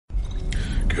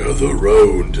Gather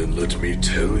round and let me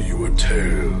tell you a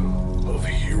tale of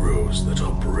heroes that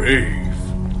are brave,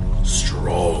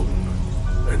 strong,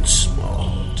 and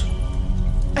smart.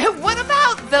 What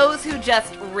about those who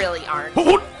just really aren't?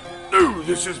 What? No,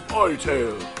 this is my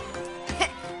tale.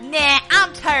 Nah,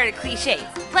 I'm tired of cliches.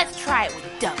 Let's try it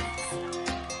with dummies.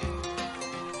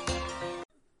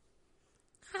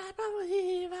 I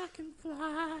believe I can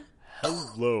fly.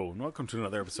 Hello, and welcome to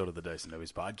another episode of the Dice and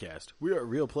Dummies podcast. We are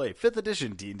Real Play 5th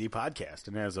edition D&D podcast,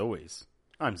 and as always,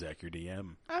 I'm Zach, your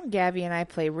DM. I'm Gabby and I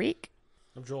play Reek.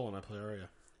 I'm Joel and I play Arya.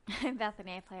 I'm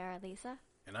Bethany, I play our Lisa.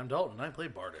 And I'm Dalton, and I play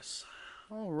Bardus.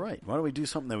 All right, why don't we do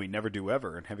something that we never do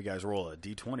ever and have you guys roll a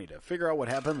d20 to figure out what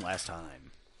happened last time?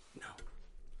 No.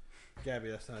 Gabby,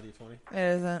 that's not a D20. It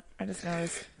isn't. I just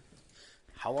noticed.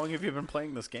 How long have you been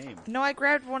playing this game? No, I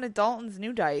grabbed one of Dalton's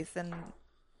new dice and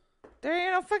there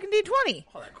ain't no fucking D20.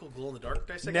 Oh, that cool glow-in-the-dark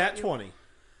dice I Nat got you? 20.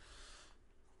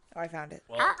 Oh, I found it.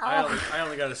 Well, I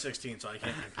only got a 16, so I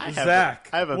can't. Zach,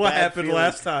 I have a what bad happened feeling-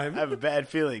 last time? I have a bad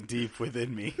feeling deep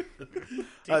within me.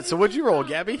 So what'd you roll,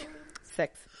 Gabby?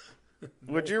 6.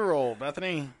 What'd you roll,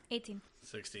 Bethany? 18.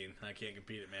 16. I can't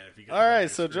compete it, man. If you got All right,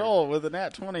 so Joel, with a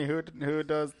nat 20, who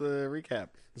does the recap?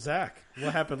 Zach,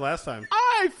 what happened last time?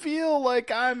 I feel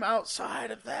like I'm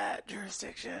outside of that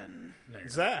jurisdiction.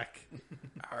 Zach,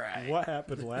 All right. what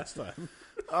happened last time?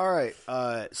 All right.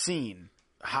 Scene.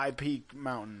 High Peak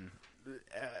Mountain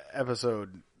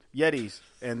episode. Yetis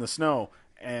and the snow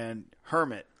and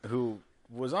Hermit, who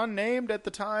was unnamed at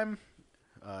the time.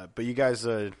 But you guys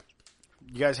had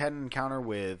an encounter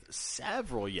with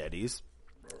several Yetis.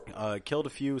 Killed a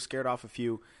few, scared off a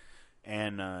few,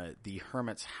 and the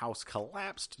Hermit's house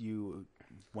collapsed. You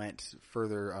went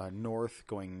further north,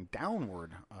 going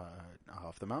downward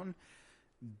off the mountain.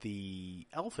 The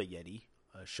Alpha Yeti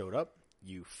showed up.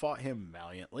 You fought him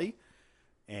valiantly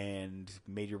and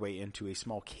made your way into a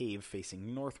small cave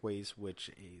facing northways, which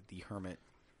the Hermit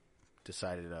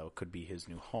decided could be his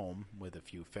new home with a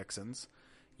few fixins.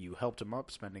 You helped him up,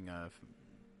 spending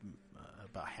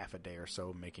about half a day or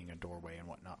so making a doorway and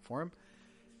whatnot for him,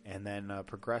 and then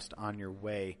progressed on your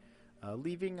way,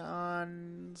 leaving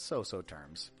on so-so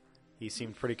terms. He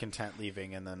seemed pretty content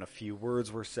leaving, and then a few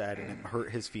words were said, and it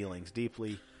hurt his feelings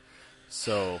deeply.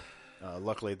 So,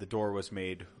 luckily, the door was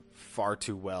made far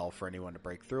too well for anyone to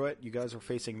break through it. You guys are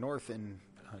facing north, and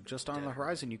just on the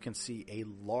horizon, you can see a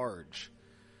large,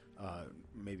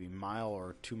 maybe mile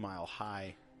or 2 mile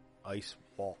high ice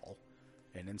wall.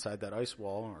 And inside that ice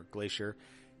wall, or glacier,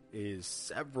 is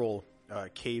several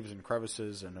caves and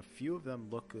crevices, and a few of them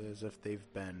look as if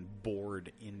they've been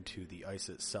bored into the ice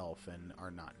itself and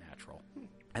are not natural.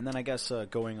 And then I guess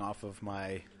going off of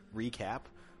my recap,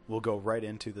 we'll go right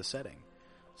into the setting.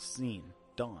 Scene,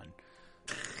 dawn.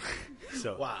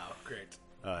 So Wow, great.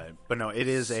 but no, it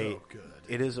is So good.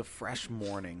 it is a fresh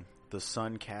morning. The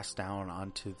sun casts down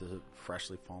onto the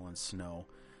freshly fallen snow.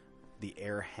 The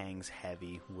air hangs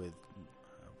heavy with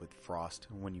frost.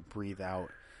 And when you breathe out,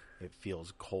 it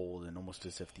feels cold and almost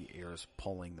as if the air is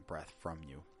pulling the breath from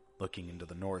you. Looking into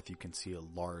the north, you can see a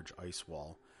large ice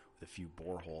wall with a few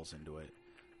boreholes into it.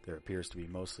 There appears to be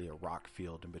mostly a rock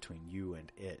field in between you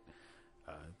and it.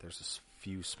 There's a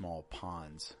few small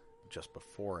ponds just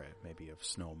before it, maybe of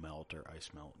snow melt or ice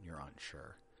melt, and you're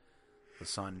unsure. The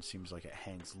sun seems like it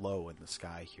hangs low in the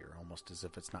sky here, almost as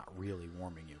if it's not really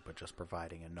warming you, but just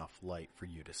providing enough light for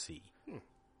you to see.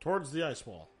 Towards the ice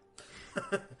wall.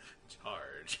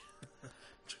 Charge.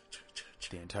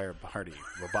 The entire party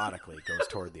robotically goes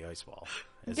toward the ice wall,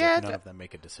 as Yeah, if none of them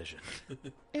make a decision.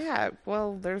 Yeah,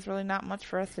 well, there's really not much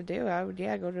for us to do. I would,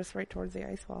 go just right towards the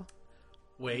ice wall.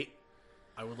 Wait.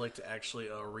 I would like to actually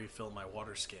refill my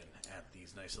water skin at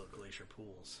these nice little glacier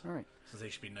pools. All right. Since they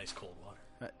should be nice cold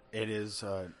water. It is,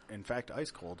 in fact,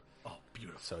 ice cold. Oh,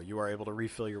 beautiful. So you are able to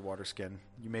refill your water skin.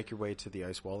 You make your way to the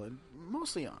ice wall, and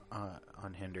mostly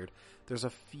unhindered. There's a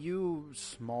few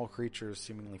small creatures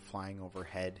seemingly flying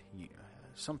overhead.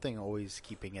 Something always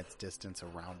keeping its distance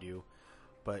around you.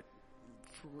 But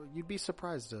you'd be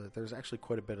surprised. There's actually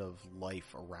quite a bit of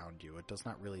life around you. It does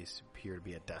not really appear to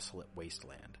be a desolate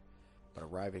wasteland. But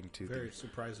arriving to Very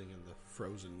surprising in the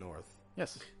frozen north.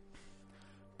 Yes.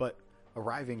 But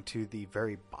arriving to the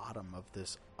very bottom of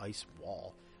this ice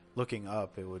wall, looking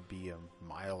up, it would be a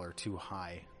mile or two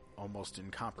high, almost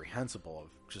incomprehensible of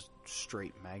just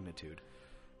straight magnitude.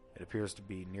 It appears to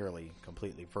be nearly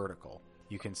completely vertical.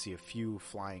 You can see a few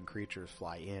flying creatures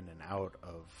fly in and out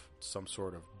of some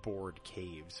sort of bored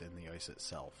caves in the ice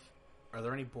itself. Are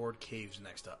there any bored caves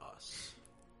next to us?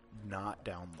 Not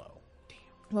down low.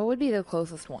 What would be the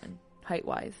closest one,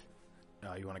 height-wise?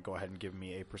 You want to go ahead and give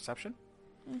me a perception?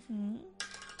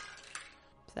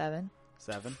 7.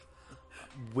 7.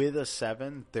 With a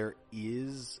 7, there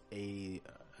is a...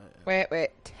 Wait,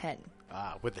 10.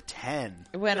 with a 10,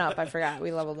 It went up. I forgot.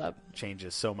 We leveled up.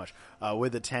 changes so much.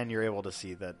 With a 10, you're able to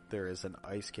see that there is an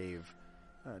ice cave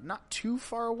not too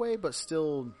far away, but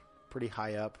still pretty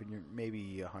high up, and you're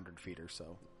maybe 100 feet or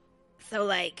so. So,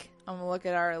 like, I'm gonna look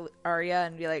at Arya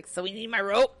and be like, so we need my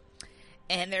rope,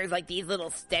 and there's like these little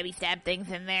stabby stab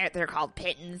things in there. They're called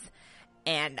pittons,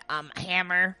 and a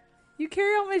hammer. "You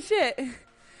carry all my shit."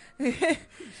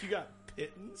 You got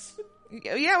pittance?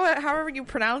 Yeah, however you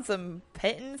pronounce them,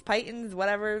 pitons,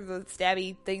 whatever the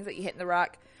stabby things that you hit in the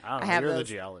rock. I don't know. have You're the those.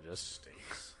 geologist.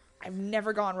 I've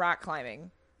never gone rock climbing.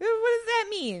 What does that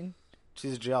mean?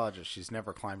 She's a geologist. She's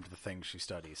never climbed the things she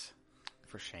studies.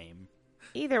 For shame.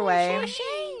 Either way,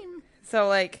 so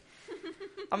like,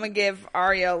 I'm gonna give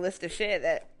Arya a list of shit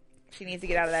that she needs to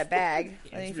get out of that bag.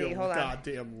 Let me It's your see. Hold on.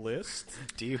 goddamn list.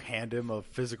 Do you hand him a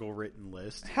physical written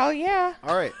list? Hell yeah.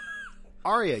 All right,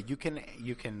 Arya, you can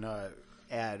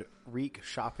add Reek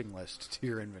shopping list to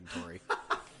your inventory.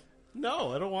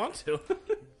 No, I don't want to.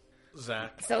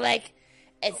 Zach. So, like,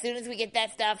 as soon as we get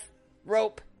that stuff,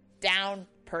 rope down,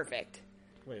 perfect.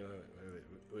 Wait.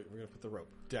 We're gonna put the rope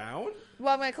down.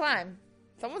 Well, I'm gonna climb.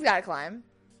 Someone's gotta climb.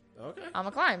 Okay. I'm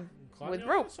gonna climb Climb with your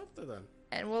rope, ass up there then.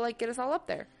 and we'll like get us all up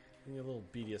there. Give me a little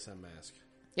BDSM mask.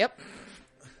 Yep,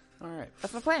 All right.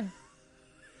 that's my plan.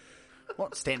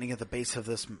 Well, standing at the base of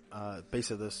this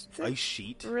ice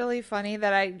sheet, Really funny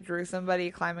that I drew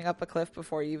somebody climbing up a cliff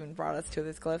before you even brought us to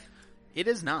this cliff. it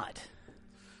is not.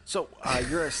 So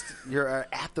you're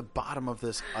at the bottom of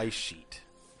this ice sheet,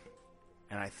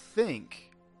 and I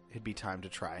think it'd be time to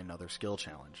try another skill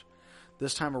challenge.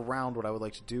 This time around, what I would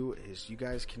like to do is you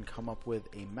guys can come up with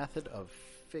a method of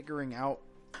figuring out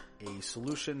a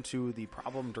solution to the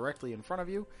problem directly in front of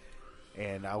you,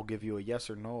 and I'll give you a yes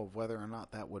or no of whether or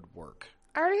not that would work.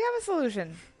 I already have a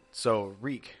solution. So,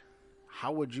 Reek,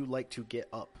 how would you like to get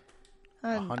up?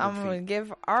 I'm 100 going to feet.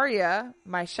 give Arya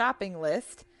my shopping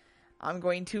list. I'm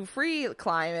going to free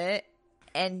climb it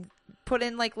and put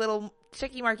in like little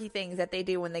checky marky things that they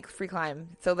do when they free climb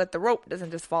so that the rope doesn't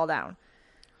just fall down.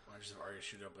 Why don't you just already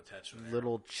shoot up attached to there?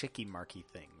 Little chicky marky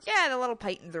things. Yeah, the little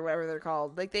pitons or whatever they're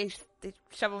called. Like they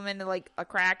shove them into like a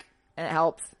crack and it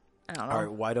helps. I don't know. All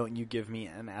right, why don't you give me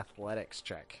an athletics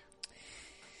check?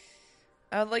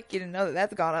 I'd like you to know that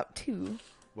that's gone up too.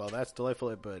 Well, that's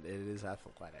delightful, but it is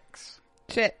athletics.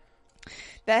 Shit.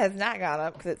 That has not gone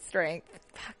up because it's strength.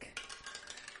 Fuck.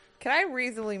 Can I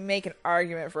reasonably make an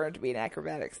argument for it to be an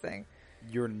acrobatics thing?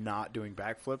 You're not doing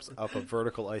backflips up a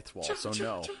vertical ice wall, so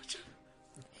no.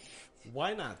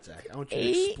 Why not, Zach? I want you to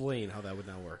 8. explain how that would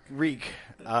not work. Reek,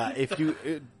 if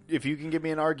you can give me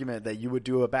an argument that you would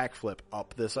do a backflip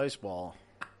up this ice wall,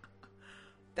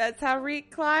 That's how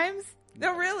Reek climbs?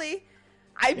 No, really.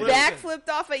 I backflipped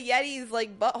off a Yeti's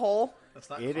like butthole. That's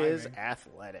not it climbing. is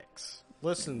athletics.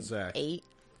 Listen, Zach. 8.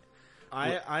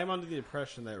 I'm under the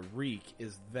impression that Reek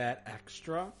is that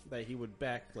extra that he would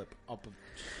backflip up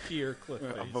a sheer cliff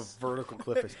Up a face. vertical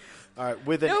cliff face. All right,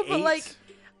 with an No, 8, but like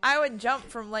I would jump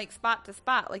from like spot to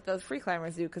spot like those free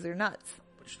climbers do because they're nuts.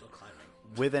 But you're still climbing.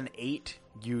 with an 8,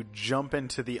 you jump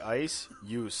into the ice,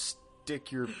 you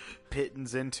stick your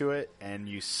pittons into it, and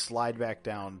you slide back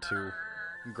down to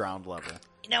ground level.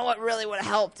 You know what really would have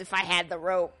helped if I had the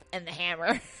rope and the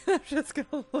hammer? I'm just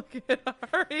gonna look at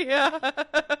Arya.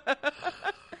 I'm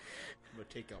gonna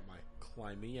take out my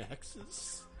climbing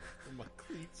axes and my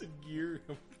cleats and gear.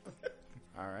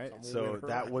 All right, I'm so moving her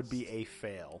that would eyes. be a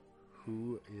fail.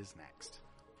 Who is next?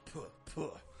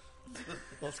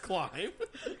 Let's climb.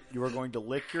 You are going to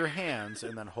lick your hands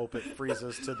and then hope it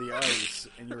freezes to the ice,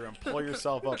 and you're going to pull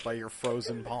yourself up by your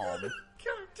frozen palm.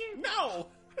 No!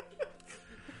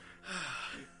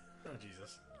 Oh,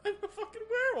 Jesus. I'm a fucking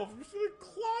werewolf. I'm just gonna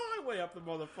claw my way up the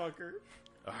motherfucker.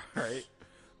 All right.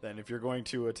 Then if you're going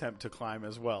to attempt to climb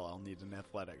as well, I'll need an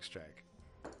athletics check.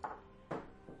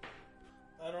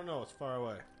 I don't know. It's far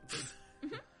away.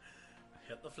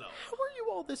 Hit the floor. How are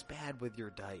you all this bad with your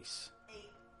dice?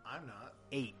 I'm not.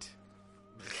 8.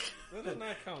 That does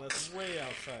not count. That's way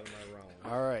outside of my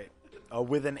realm. All right.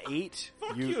 With an 8,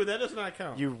 Fuck you. That does not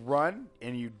count. you run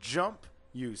and you jump.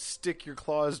 You stick your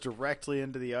claws directly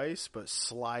into the ice, but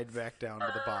slide back down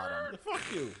to the bottom. Fuck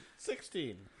you.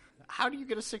 16. How do you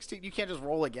get a 16? You can't just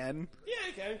roll again. Yeah,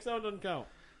 I can. So it doesn't count.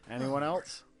 Anyone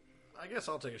else? I guess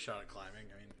I'll take a shot at climbing.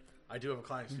 I mean, I do have a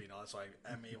climbing speed on it, so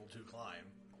I am able to climb.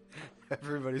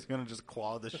 Everybody's gonna just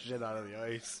claw the shit out of the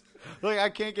ice. Like, I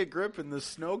can't get grip in this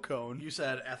snow cone. You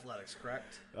said athletics,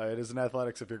 correct? It is an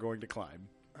athletics if you're going to climb.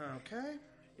 Okay.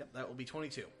 Yep, that will be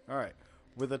 22. All right.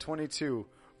 With a 22,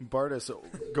 Bartis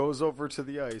goes over to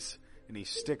the ice and he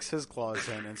sticks his claws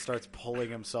in and starts pulling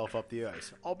himself up the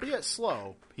ice. Albeit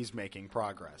slow, he's making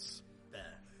progress.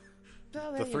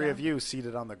 The three of you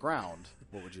seated on the ground,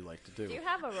 what would you like to do? Do you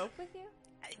have a rope with you?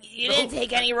 You didn't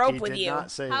take any rope He with did you.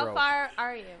 not say How rope. far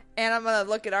are you? And I'm gonna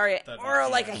look at Arya, That or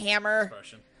makes like a sense. hammer,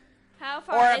 Expression. How or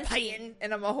far a is he? titan,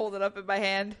 and I'm gonna hold it up in my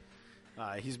hand.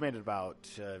 He's made it about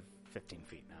 15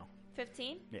 feet now.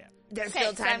 15? Yeah. There's Okay,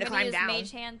 still so time I'm to gonna climb use down.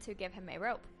 Mage Hand to give him a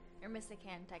rope. Or Mystic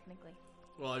Hand, technically.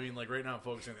 Well, I mean, like right now I'm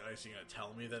focusing on the ice. You're gonna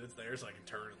tell me that it's there, so I can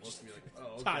turn and look and be like,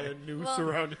 "Oh, okay." Tie a noose Well-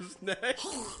 around his neck.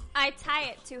 I tie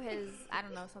it to his, I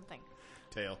don't know, something.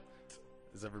 Tail.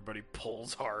 As everybody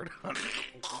pulls hard. I'll wait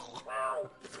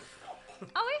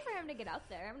for him to get out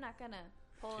there. I'm not gonna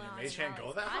pull it on Mage him Hand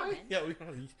while go he's that high? climbing. Yeah,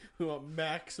 we want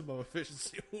maximum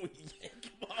efficiency when we yank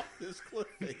him off this cliff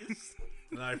face.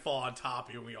 And then I fall on top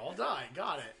of you and we all die.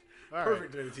 Got it. All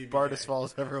Perfect right. way to TPK. Bardus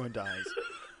falls, everyone dies.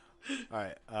 All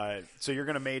right. So you're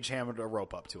going to mage hand a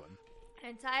rope up to him.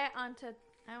 And tie it onto,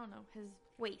 I don't know, his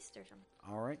waist or something.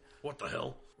 All right. What the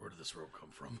hell? Where did this rope come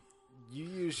from? You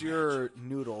use your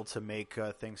noodle to make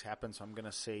things happen, so I'm going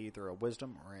to say either a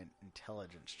wisdom or an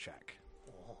intelligence check.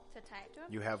 To tie it to him?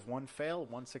 You have 1 fail,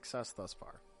 1 success thus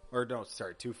far. Or no,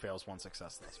 sorry, 2 fails, 1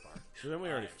 success thus far. So then we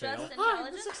already failed. Just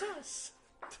intelligence? Success.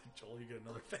 Joel, you get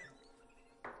another fail.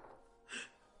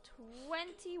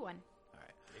 21. All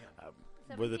right.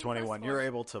 With the 17 plus 21, you're 4.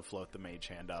 able to float the mage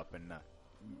hand up and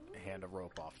hand a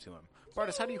rope off to him.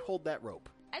 Bardus, how do you hold that rope?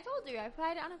 I told you, I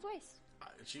tied it on his waist.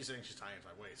 She's saying she's tying it to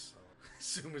my waist, so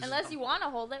assume it's Unless you want to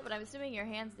hold it, but I'm assuming your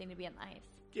hands need to be on the ice.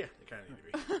 Yeah, they kind of need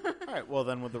to be. All right, well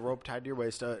then, with the rope tied to your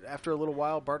waist, after a little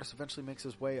while, Bardus eventually makes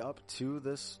his way up to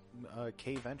this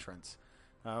cave entrance,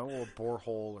 or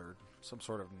borehole, or some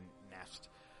sort of nest.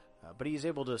 But he's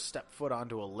able to step foot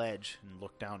onto a ledge and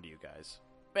look down to you guys.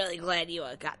 Really glad you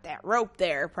got that rope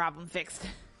there. Problem fixed.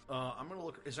 I'm gonna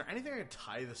look. Is there anything I can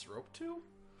tie this rope to?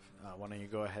 Why don't you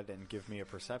go ahead and give me a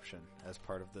perception as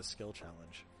part of this skill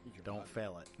challenge? Don't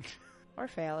fail it. Or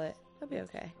fail it. It'll be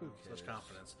okay. Such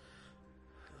confidence.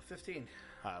 15.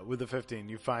 With the 15,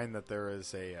 you find that there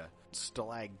is a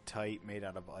stalactite made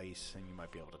out of ice, and you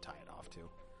might be able to tie it off to.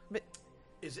 But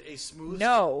Is it a smooth?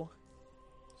 no.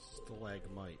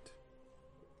 Stalagmite.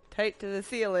 Tight to the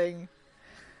ceiling.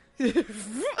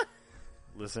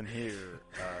 Listen here,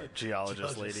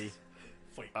 geologist lady.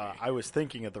 Fight me. I was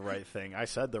thinking of the right thing. I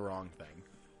said the wrong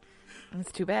thing.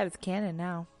 It's too bad it's canon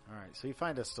now. All right, so you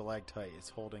find a stalactite. It's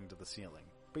holding to the ceiling,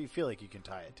 but you feel like you can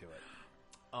tie it to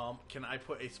it. Can I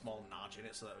put a small notch in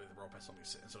it so that way the rope has something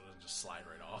sitting so it doesn't just slide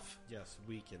right off? Yes,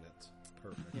 weaken it.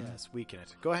 Perfect. Yes, weaken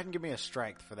it. Go ahead and give me a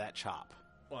strength for that chop.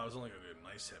 Well, I was only going to do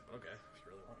a nice hit, but okay, if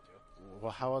you really want me to.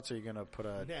 Well, how else are you going to put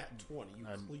a? Nat 20, you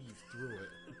cleave through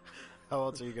it. How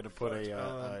else are you going to put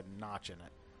a notch in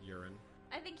it? Urine.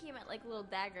 I think he meant like a little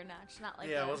dagger notch, not like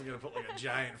Yeah, a... I wasn't going to put like a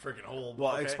giant freaking hole.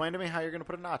 Well, okay. explain to me how you're going to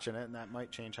put a notch in it, and that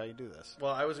might change how you do this.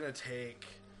 Well, I was going to take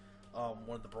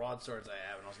one of the broadswords I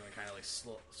have, and I was going to kind of like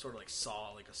sort of like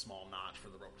saw like a small notch for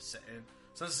the rope to sit in.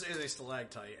 So this is a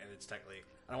stalactite, and it's technically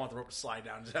I don't want the rope to slide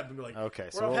down and just have them be like, Okay,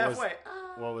 we're so up what was, halfway.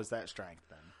 what was that strength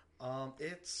then?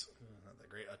 It's not that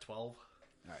great. A 12. All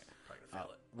right. Probably gonna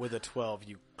fail With a 12,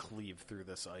 you cleave through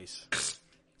this ice. it.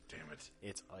 Damn it.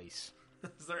 It's ice.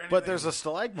 Is there anything? But there's a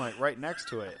stalagmite right next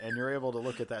to it, and you're able to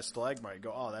look at that stalagmite and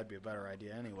go, oh, that'd be a better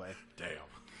idea anyway. Damn.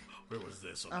 Where was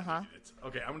this? When I needed it?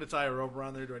 Okay, I'm going to tie a rope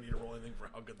around there. Do I need to roll anything for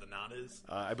how good the knot is?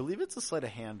 I believe it's a sleight of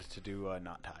hand to do a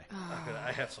knot tie. Okay,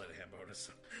 I have sleight of hand bonus.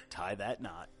 Tie that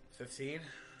knot. 15.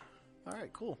 All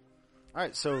right, cool. All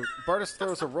right, so Bardus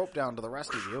throws a rope down to the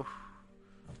rest of you.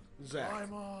 Zach,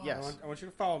 Yes. I want you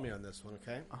to follow me on this one,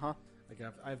 okay? Uh-huh.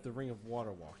 I have the ring of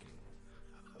water walking.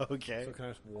 Okay. So can I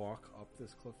just walk up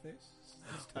this cliff face?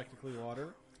 It's technically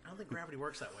water. I don't think gravity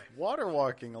works that way. Water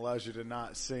walking allows you to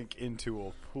not sink into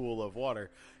a pool of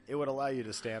water. It would allow you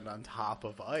to stand on top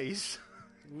of ice.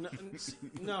 No,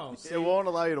 no see, It won't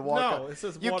allow you to walk No, up. it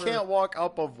says you water- can't walk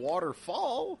up of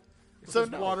waterfall. This So is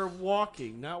no. water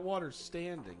walking, not water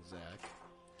standing, Zach.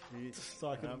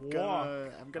 So I can I'm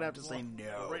walk. gonna have to say no.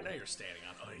 Well, right now you're standing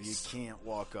on You ice. can't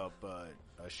walk up a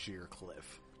sheer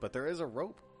cliff, but there is a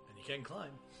rope. And you can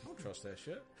climb. I don't trust that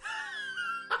shit.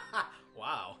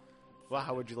 Wow. Well,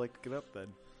 how would you like to get up then?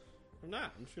 I'm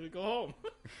not. I'm just gonna go home.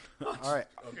 All right,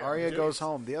 Arya goes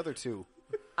home. The other two.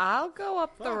 I'll go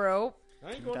up the rope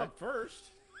I ain't going up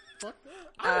first. Fuck that.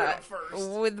 I went up first.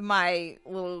 with my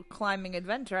little climbing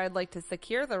adventure. I'd like to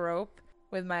secure the rope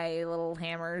with my little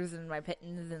hammers and my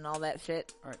pittons and all that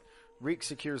shit. All right, Reek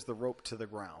secures the rope to the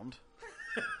ground.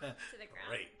 to the ground.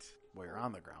 Great. Well, you're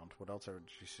on the ground. What else are you?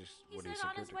 He What do you said on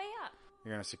secure? his way up.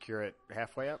 You're gonna secure it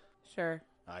halfway up. Sure.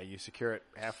 You secure it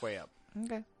halfway up.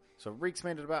 Okay. So Reek's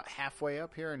made it about halfway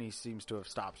up here, and he seems to have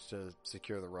stopped to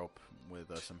secure the rope with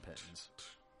some pittons.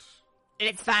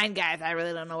 It's fine, guys. I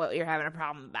really don't know what you're having a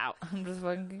problem about. I'm just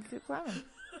fucking gonna keep climbing.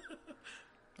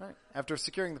 All right. After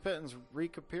securing the pittons,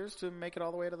 Reek appears to make it all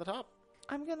the way to the top.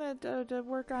 I'm gonna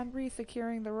work on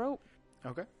re-securing the rope.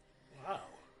 Okay. Wow.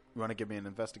 You want to give me an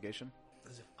investigation?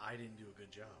 As if I didn't do a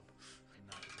good job.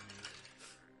 Not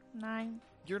me. 9.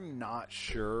 You're not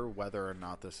sure whether or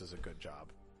not this is a good job.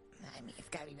 I mean, it's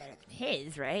gotta be better than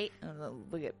his, right?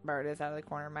 Look at Bartis out of the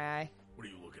corner of my eye. What are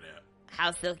you looking at?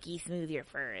 How silky smooth your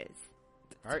fur is.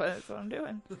 All right. That's what I'm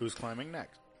doing. Who's climbing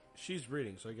next? She's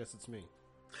reading, so I guess it's me.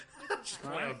 Just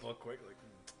pull out a book quick, like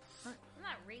I'm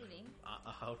not reading.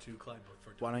 a how-to climb book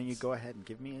for. Why don't you go ahead and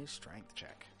give me a strength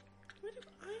check? Why do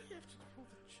I have to pull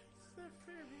the checks? Is that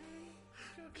fair, man?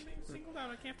 I'm getting singled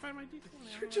out. I can't find my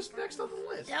D20. You're just next on the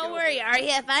list. Don't worry,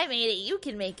 Arya. If I made it, you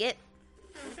can make it.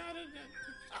 I got it.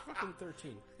 Fucking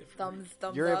 13. Thumbs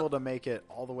You're up. able to make it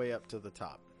all the way up to the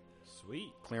top,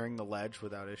 Sweet. clearing the ledge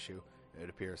without issue. It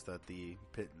appears that the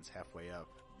pittons halfway up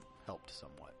helped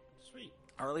somewhat. Sweet.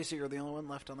 Arlisa, you're the only one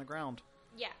left on the ground.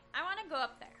 Yeah, I want to go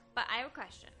up there, but I have a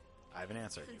question. I have an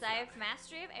answer. Since I have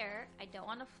mastery of air, I don't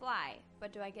want to fly,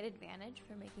 but do I get advantage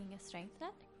for making a strength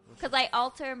net? Because I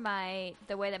alter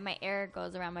the way that my air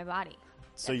goes around my body.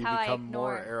 So That's you how I become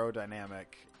more ignore- aerodynamic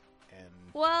and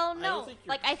Well, don't no. think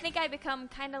you're- I think I become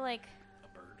kind of like, A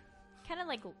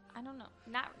bird. I don't know,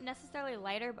 not necessarily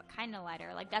lighter, but kind of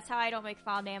lighter. Like, that's how I don't make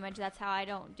fall damage. That's how I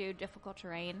don't do difficult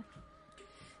terrain.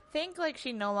 Think like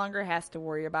she no longer has to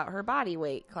worry about her body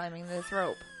weight climbing this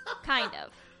rope. Kind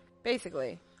of.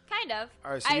 Basically. Kind of.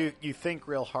 all right. So you think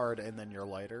real hard and then you're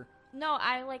lighter. No,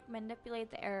 I, like,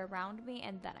 manipulate the air around me,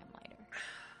 and then I'm lighter.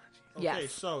 Okay,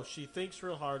 Yes. so she thinks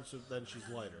real hard, so then she's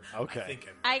lighter. Okay. I think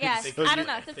I'm, I guess. So I you- don't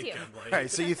know. It's up to you. I'm All like, right.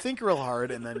 So you think real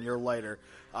hard and then you're lighter.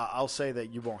 I'll say that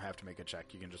you won't have to make a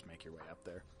check. You can just make your way up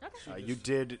there. Okay. You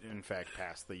did, in fact,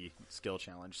 pass the skill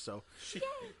challenge. So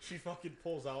She fucking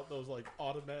pulls out those like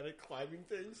automatic climbing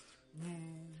things.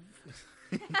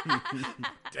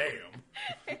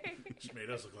 damn. She made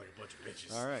us look like a bunch of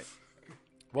bitches. all right.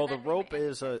 Well, the rope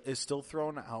is still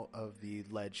thrown out of the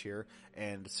ledge here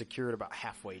and secured about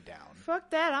halfway down. Fuck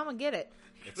that, I'm gonna get it.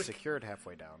 It's secured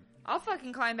halfway down. I'll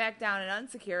fucking climb back down and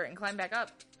unsecure it and climb back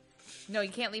up. No, you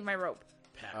can't leave my rope.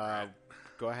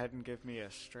 Go ahead and give me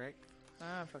a strength.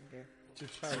 I don't fucking care.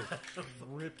 Just trying to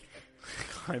rip.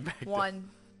 Climb back down. 1.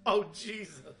 Oh,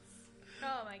 Jesus.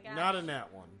 Oh, my God. Not in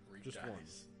that one. Just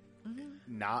Dies. one.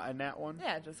 Not a nat one.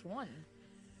 Yeah, just 1.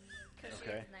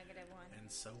 Okay. Negative 1.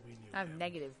 And so we knew I have him.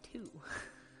 -2.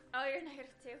 Oh, you're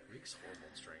negative 2. Reek's horrible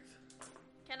in strength.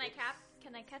 Can I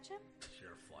catch him?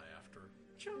 You're a fly after.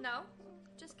 No.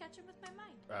 Just catch him with my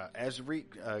mind. As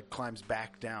Reek climbs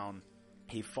back down,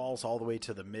 he falls all the way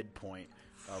to the midpoint,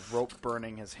 rope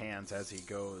burning his hands as he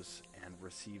goes, and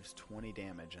receives 20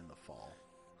 damage in the fall.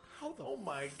 Oh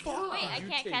my god. Wait, I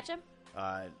can't catch him?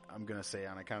 I'm gonna say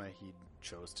on account of he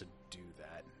chose to do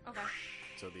that. Okay.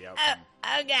 So the outcome,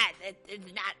 Oh god,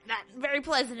 it's not very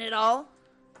pleasant at all.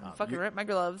 Fucking you- rip my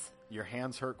gloves. your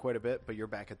hands hurt quite a bit, but you're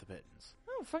back at the pittons.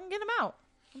 Oh, fucking get him out.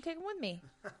 And take him with me.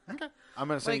 I'm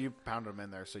gonna say Like- you pounded him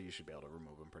in there, so you should be able to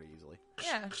remove him pretty easily.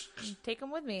 Yeah, take him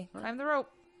with me. Climb the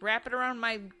rope. Wrap it around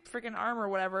my freaking arm or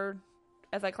whatever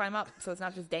as I climb up, so it's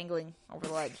not just dangling over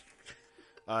the ledge.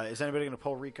 Is anybody gonna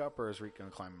pull Reek up, or is Reek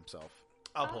gonna climb himself?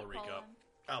 I'll I'll pull Reek pull up. him.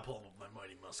 I'll pull him with my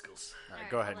mighty muscles. All right,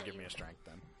 Alright, go I'll ahead and let give you me a pull. strength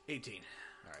then. 18.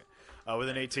 All right. With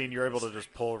an 18, you're able to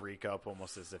just pull Reek up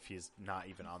almost as if he's not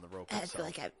even on the rope I himself. feel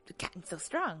like I've gotten so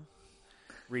strong.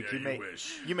 Reek, Yeah, you you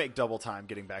wish. make double time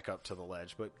getting back up to the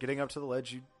ledge, but getting up to the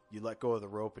ledge, you let go of the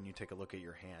rope and you take a look at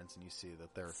your hands and you see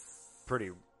that they're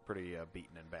pretty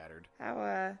beaten and battered.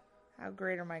 How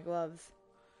great are my gloves?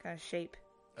 Kind of shape.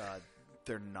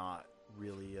 They're not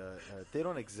really. They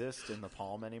don't exist in the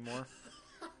palm anymore.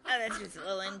 Oh, that's just a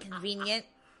little inconvenient.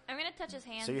 I'm going to touch his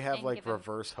hand. So you have and like give him-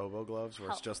 reverse hobo gloves where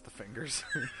it's help. just the fingers.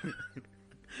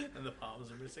 And the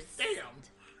palms are missing. Damn!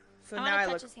 So I now wanna I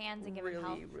touch look his hands and give him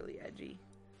really, help. really edgy.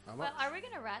 Well, are we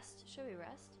going to rest? Should we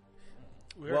rest?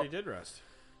 We already did rest.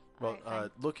 Well,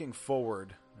 Alright, fine. looking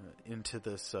forward into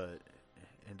this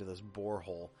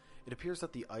borehole, it appears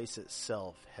that the ice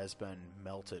itself has been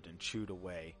melted and chewed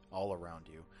away all around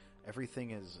you.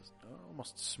 Everything is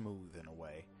almost smooth in a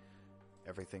way.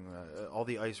 Everything, all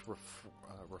the ice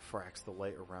refracts the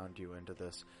light around you into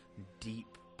this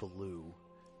deep blue.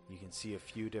 You can see a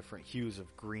few different hues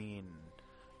of green,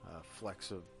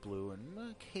 flecks of blue,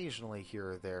 and occasionally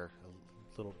here or there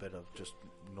a little bit of just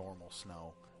normal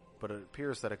snow. But it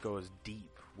appears that it goes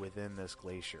deep within this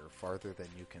glacier, farther than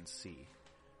you can see.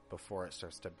 before it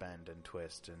starts to bend and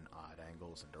twist in odd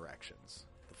angles and directions.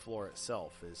 The floor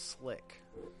itself is slick.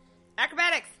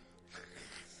 Acrobatics.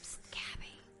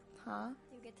 Gabby. Huh?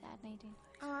 You get to add 19.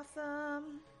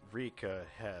 Awesome. Rika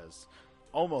has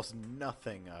almost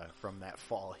nothing from that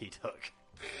fall he took.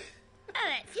 Oh,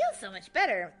 that feels so much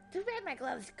better. Too bad my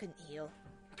gloves couldn't heal.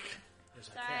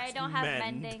 Sorry, I don't have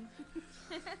mend. mending.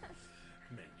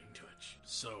 Mending touch.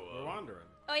 So, We're wandering.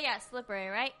 Oh yeah, slippery,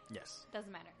 right? Yes.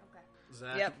 Doesn't matter. Okay.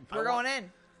 Zach, Yep, I we're want- going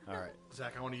in. All right.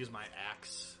 Zach, I want to use my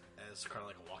axe as kind of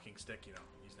like a walking stick,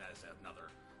 using that as another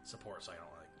support so I don't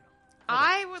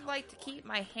I would like to keep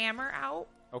my hammer out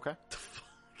Okay.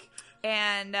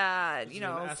 and, an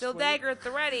ass still swing? dagger at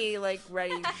the ready,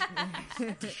 ready.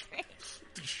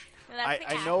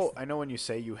 I know when you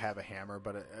say you have a hammer,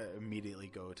 but immediately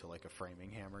go to like a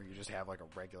framing hammer. You just have like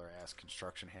a regular ass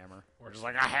construction hammer. Or just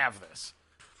like, I have this.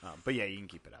 But yeah, you can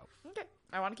keep it out. Okay.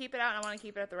 I want to keep it out, and I want to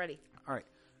keep it at the ready. All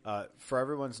right. For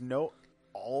everyone's note,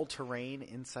 all terrain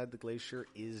inside the glacier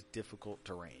is difficult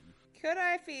terrain. Could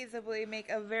I feasibly make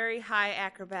a very high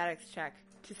acrobatics check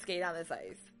to skate on this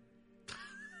ice?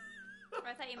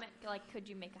 I thought you meant could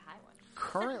you make a high one?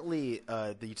 Currently,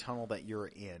 the tunnel that you're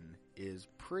in is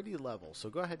pretty level, so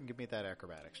go ahead and give me that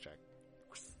acrobatics check.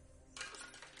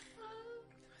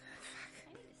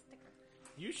 I need a sticker.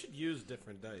 You should use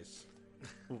different dice.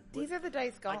 These are the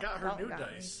dice gone. got her new me.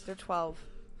 dice. They're 12.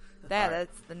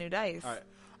 That's the new dice. All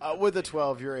right. With the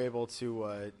 12, you're able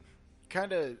to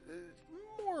kind of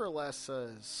more or less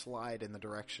slide in the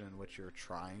direction in which you're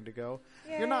trying to go.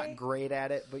 Yay. You're not great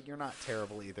at it, but you're not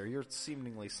terrible either. You're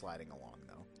seemingly sliding along,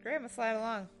 though. Great, I'm going to slide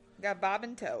along. Got Bob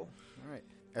in tow. All right.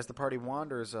 As the party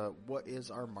wanders, what is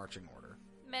our marching order?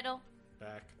 Middle.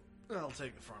 Back. I'll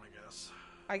take the front, I guess.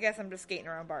 I guess I'm just skating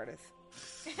around Bardis.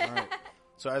 All right.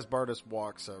 So as Bardis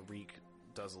walks, Reek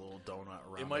does a little donut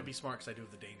around It might him. be smart because I do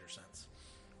have the danger sense.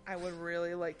 I would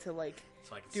really like to, So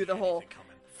I can do see the whole anything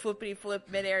coming. flippity-flip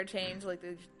midair change like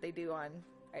they do on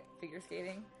figure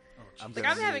skating. Oh, I'm Like, gonna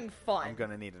I'm having fun. I'm going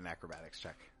to need an acrobatics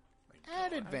check. Oh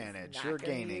At advantage. Not You're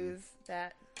gonna gaining. Use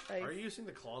that dice. Are you using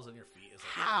the claws on your feet? As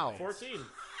How? 14.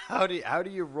 How do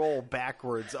you roll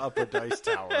backwards up a dice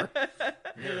tower?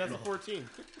 Yeah, that's a 14.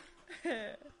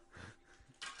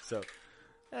 So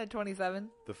 27,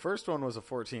 the first one was a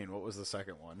 14. What was the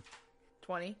second one?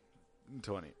 20.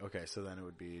 20. Okay, so then it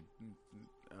would be.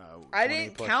 I 20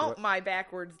 didn't plus count what? my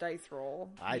backwards dice roll.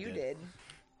 I you did. did.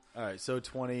 All right, so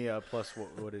 20 plus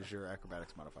what is your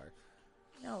acrobatics modifier?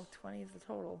 No, 20 is the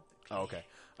total. Oh, okay.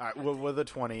 All right, well, with a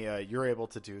 20, you're able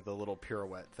to do the little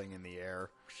pirouette thing in the air.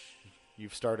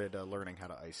 You've started learning how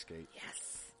to ice skate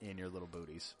Yes. in your little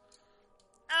booties.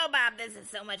 Oh, Bob, this is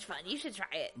so much fun. You should try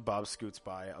it. Bob scoots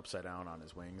by upside down on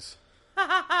his wings.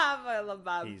 I love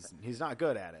Bob. He's not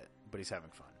good at it, but he's having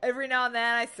fun. Every now and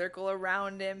then I circle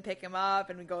around him, pick him up,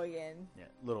 and we go again. Yeah,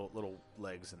 little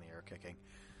legs in the air kicking.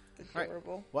 All right.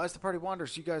 Adorable. Well, as the party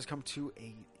wanders, you guys come to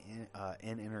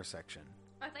an intersection.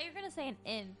 I thought you were gonna say an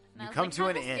inn. And I You was come like, to how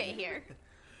an does this inn. get here?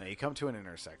 Now you come to an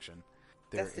intersection.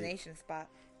 There is- Destination spot.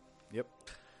 Yep.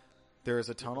 There is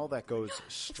a tunnel that goes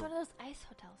It's straight. one of those ice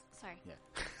hotels. Sorry.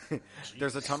 Yeah.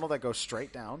 There's a tunnel that goes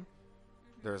straight down.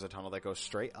 There's a tunnel that goes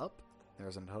straight up.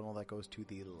 There's a tunnel that goes to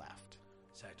the left.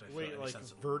 Zach, do I feel Wait, any like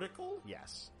sense of, vertical?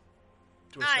 Yes.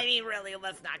 do I, I mean, really,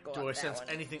 let's not go do up I that sense one.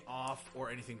 anything off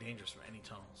or anything dangerous from any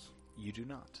tunnels? You do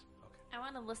not. I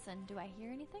want to listen. Do I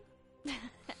hear anything?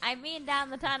 I mean, down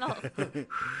the tunnel.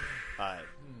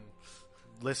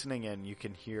 Listening in, you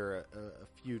can hear a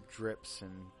few drips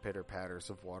and pitter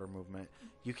patters of water movement.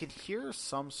 You can hear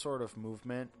some sort of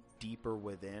movement deeper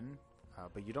within,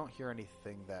 but you don't hear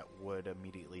anything that would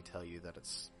immediately tell you that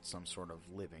it's some sort of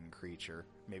living creature.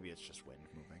 Maybe it's just wind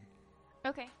moving.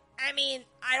 Okay. I mean,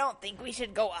 I don't think we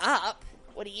should go up.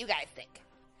 What do you guys think?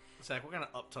 Zach, what kind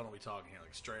of up tunnel are we talking here?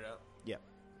 Like straight up? Yep,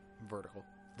 vertical.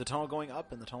 The tunnel going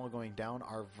up and the tunnel going down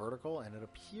are vertical, and it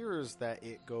appears that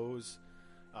it goes.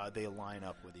 They line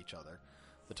up with each other.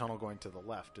 The tunnel going to the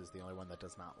left is the only one that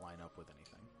does not line up with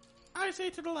anything. I say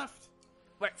to the left.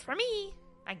 Works for me.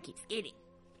 I can keep skating.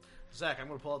 Zach, I'm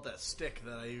going to pull out that stick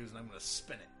that I use and I'm going to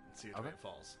spin it and see which way Okay. it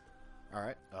falls. All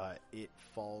right, it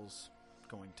falls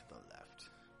going to the left.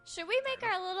 Should we make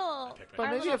our little? picked But our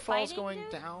maybe little it falls fighting going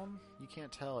dude? down. You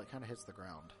can't tell. It kind of hits the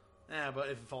ground. Yeah, but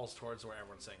if it falls towards where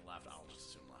everyone's saying left, I'll just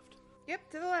assume left. Yep,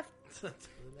 to the left. To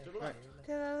the left.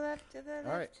 To the left. To the left.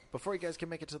 All right. Before you guys can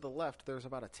make it to the left, there's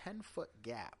about a 10-foot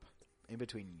gap in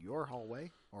between your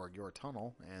hallway or your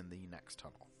tunnel and the next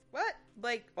tunnel. What?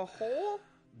 Like a hole?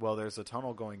 Well, there's a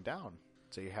tunnel going down,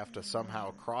 so you have to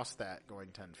somehow cross that going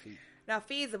 10 feet. Now,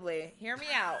 feasibly, hear me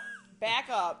out. Back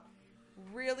up.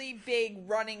 really big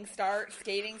running start,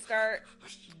 skating start,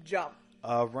 jump.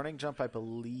 Running jump, I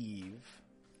believe,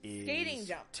 is Skating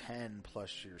jump. 10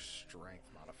 plus your strength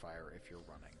modifier if you're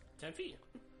running. 10 feet.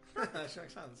 That makes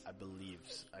sense. I believe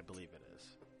it is.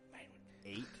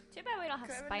 8. Too bad we don't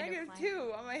have I have a spider negative flying.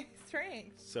 2 on my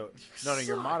strength. So no,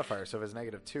 your modifier. So if it's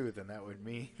 -2, then that would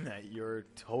mean that your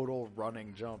total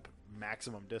running jump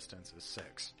maximum distance is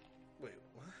 6. Wait,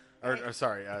 what? Or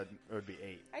sorry, it would be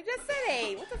 8. I just said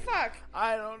 8. What the fuck?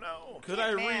 I don't know. Could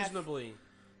Can't I math. reasonably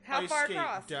How ice far skate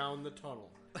across? down the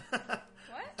tunnel?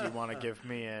 What? Do you want to give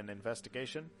me an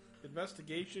investigation?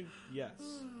 Investigation? Yes.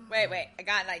 Wait. I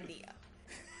got an idea.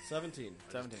 17.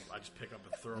 17. I just pick up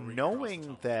and throw Reek across the Knowing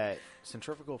tunnel. that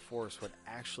centrifugal force would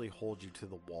actually hold you to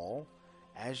the wall,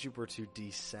 as you were to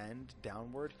descend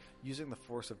downward using the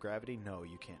force of gravity, no,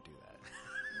 you can't do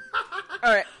that.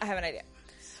 All right, I have an idea.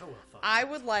 So well thought. I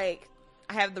would like.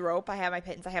 I have the rope. I have my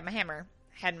pittance. I have my hammer.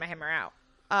 Had my hammer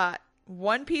out.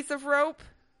 One piece of rope,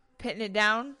 pitting it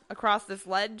down across this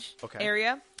ledge Okay.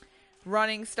 area.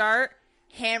 Running start.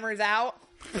 Hammers out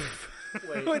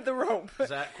Wait, with the rope.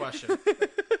 Zach, question.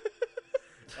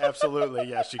 Absolutely,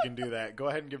 yes, you can do that. Go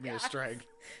ahead and give me a strength.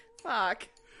 Fuck.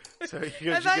 So I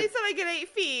because thought you said I get 8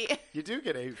 feet. you do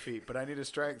get 8 feet, but I need a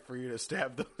strength for you to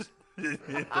stab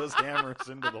those hammers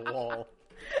into the wall.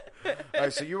 All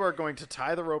right, so you are going to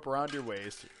tie the rope around your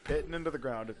waist, pitting into the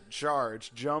ground,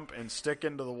 charge, jump, and stick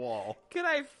into the wall. Could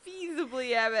I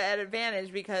feasibly have it at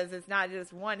advantage because it's not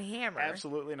just one hammer?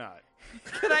 Absolutely not.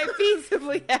 Could I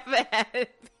feasibly have it at advantage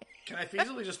Can I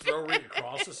feasibly just throw Reek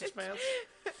across this expanse?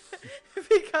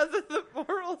 because of the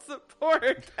moral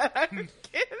support that I'm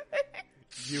giving?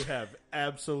 You have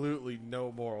absolutely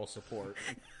no moral support.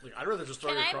 Like, I'd rather just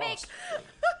throw Can you I across.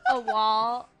 A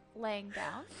wall laying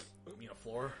down? You mean a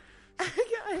floor? I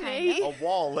got an Kinda. 8. A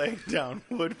wall laying down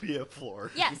would be a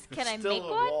floor. Yes, can I Still make a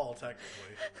one? wall,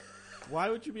 technically. Why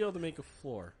would you be able to make a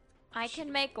floor? I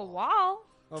can make a wall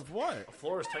Of what? A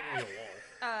floor is technically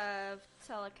a wall. of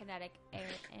telekinetic air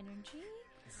energy.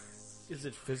 Is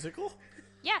it physical?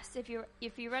 Yes, if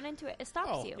you run into it, it stops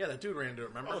Oh, you. Yeah, that dude ran into it,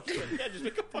 remember? Yeah, just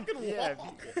make a fucking wall. Yeah,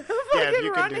 if you can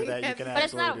do running that, you at can me. But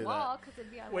it's absolutely not a do wall because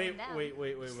it'd be on Wait.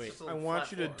 Just a I little want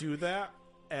flat you to floor. do that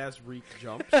as Reek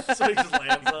jumps. So he just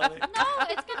lands on it. No,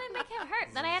 it's gonna make him hurt.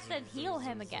 Then I have to heal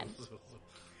him again.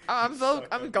 Oh,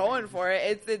 I'm going for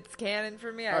it. It's canon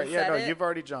for me. that. I All right, yeah, said no, it. you've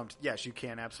already jumped. Yes, you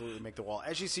can absolutely make the wall.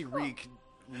 As you see Reek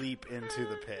leap into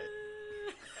the pit.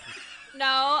 No,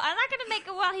 I'm not gonna make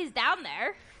it while he's down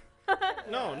there.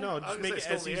 No, I was just gonna make say it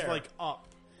still as in the he's air. like up.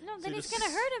 No, So then he's just-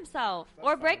 gonna hurt himself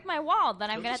or break my wall. Then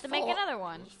I'm gonna have Just to make fall- another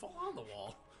one. Just fall on the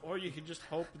wall. Or you can just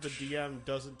hope the DM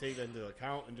doesn't take that into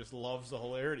account and just loves the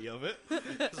hilarity of it.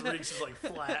 Because Reek's just like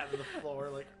flat on the floor,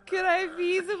 like. Could I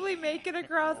feasibly make it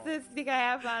across this? Think I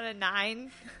have on a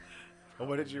 9? Well,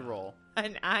 what did you roll? A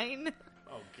 9?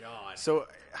 Oh god. So,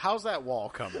 how's that wall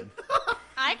coming?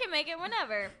 I can make it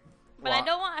whenever, but I Well,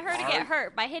 don't want her to get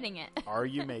hurt by hitting it. Are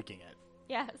you making it?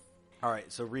 Yes. All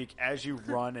right, so Reek, as you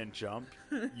run and jump,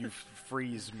 you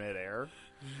freeze midair.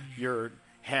 Your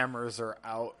hammers are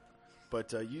out,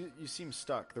 but you seem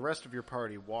stuck. The rest of your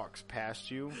party walks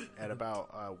past you at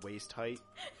about waist height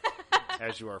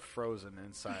as you are frozen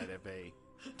inside of a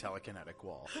telekinetic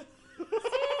wall.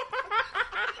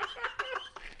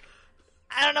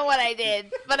 I don't know what I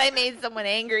did, but I made someone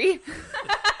angry.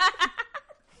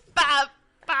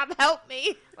 Bob, help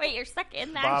me. Wait, you're stuck in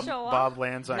the Bob, actual wall? Bob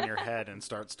lands on your head and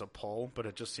starts to pull, but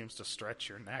it just seems to stretch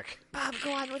your neck. Bob,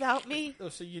 go on without me. Oh,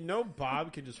 so you know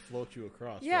Bob can just float you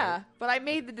across. Yeah, right? but I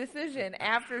made the decision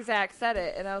after Zach said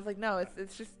it, and I was like, no,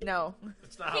 it's just no.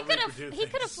 It's not He how could Reek would do have things. he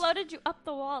could have floated you up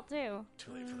the wall too,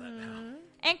 Too late for that now.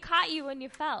 and caught you when you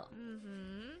fell.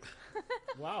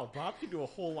 Wow, Bob can do a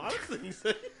whole lot of things.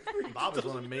 Bob is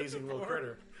one amazing little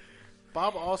critter.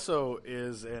 Bob also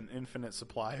is an infinite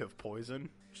supply of poison.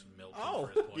 Just milk Oh. him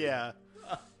for his poison. Yeah.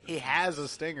 He has a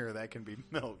stinger that can be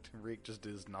milked. Reek just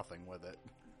does nothing with it.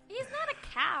 He's not a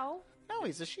cow. No,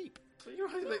 he's a sheep. So you know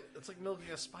how it's like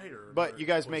milking a spider. But or you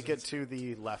guys make it poisons. to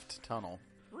the left tunnel.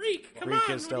 Reek, come Reek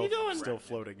on, is what are you doing? still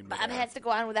floating in Bob midair. has to go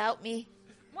on without me,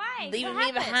 Why? leaving what me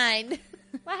happened? behind.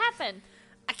 What happened?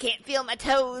 I can't feel my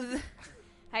toes.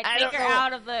 I I take don't her know.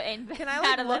 out of the Can I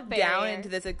out of look the down barrier. into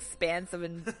this expanse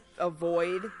of a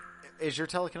void? Is your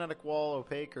telekinetic wall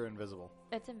opaque or invisible?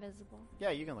 It's invisible. Yeah,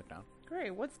 you can look down.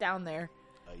 Great, what's down there?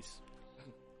 Ice.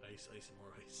 Ice, and more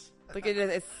ice. Like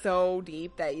it's so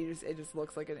deep that it just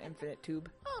looks like an infinite tube.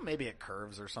 Oh, maybe it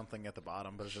curves or something at the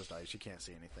bottom, but it's just ice. You can't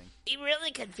see anything. You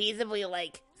really could feasibly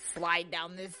slide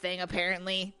down this thing.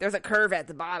 Apparently, there's a curve at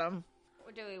the bottom.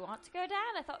 Or do we want to go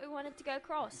down? I thought we wanted to go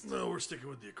across. No, we're sticking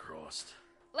with the across.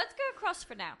 Let's go across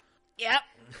for now. Yep.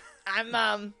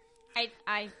 I'm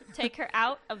I take her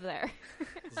out of there.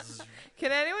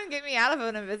 Can anyone get me out of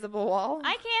an invisible wall?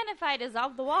 I can if I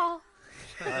dissolve the wall.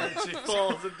 She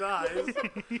falls and dies. I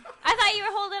thought you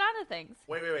were holding on to things.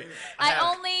 Wait. I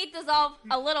only dissolve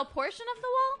a little portion of the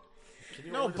wall. Can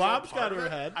you No, only Bob's dissolve part got of her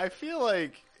it? head. I feel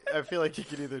like you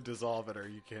can either dissolve it or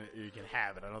you can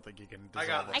have it. I don't think you can I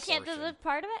dissolve got a I can't portion. dissolve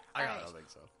part of it? I got Alright. I don't think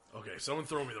so. Okay, someone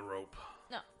throw me the rope.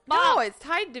 No. No, Bob, it's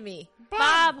tied to me.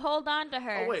 Bob, hold on to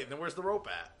her. Oh wait, then where's the rope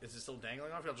at? Is it still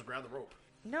dangling off? I'll just grab the rope.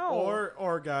 No.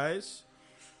 Or guys,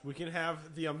 we can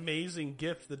have the amazing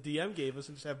gift the DM gave us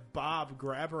and just have Bob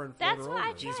grab her and float That's her what I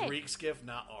over. tried. He's Reek's gift,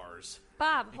 not ours.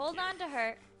 Bob, hold on to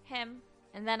him,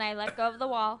 and then I let go of the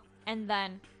wall, and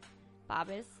then Bob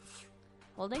is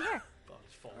holding her. Bob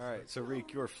just falls. All right, so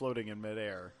Reek, you are floating in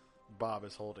midair. Bob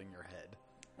is holding your head.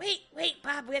 Wait,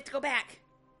 Bob, we have to go back.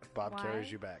 Bob Why? carries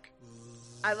you back.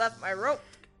 I left my rope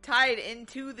tied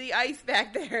into the ice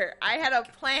back there. I had a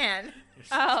plan.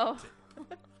 Oh.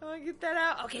 I'll get that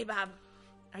out. Okay, Bob.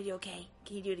 Are you okay?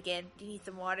 Can you do it again? Do you need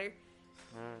some water?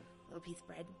 A little piece of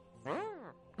bread.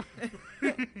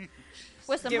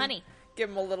 With some Give- honey. Give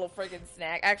him a little friggin'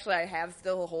 snack. Actually, I have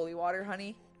still holy water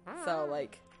honey. So,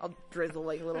 like, I'll drizzle,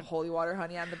 like, a little holy water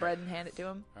honey on the bread and hand it to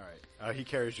him. All right, he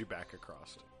carries you back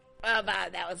across. Oh,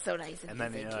 Bob, that was so nice. And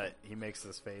then he makes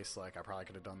this face like, I probably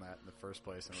could have done that in the first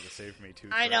place and it would have saved me 2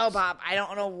 I know, trips. Bob. I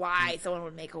don't know why someone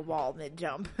would make a wall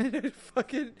mid-jump.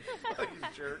 fucking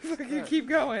Jerk. keep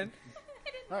going.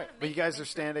 All right, but you guys are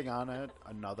standing on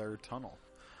another tunnel.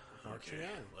 Marching on.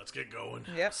 Let's get going.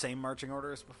 Yep. Same marching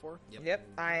order as before? Yep.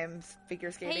 I am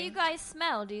figure skating. Hey, you guys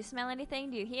smell. Do you smell anything?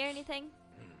 Do you hear anything?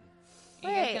 Are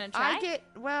you guys Wait, gonna try?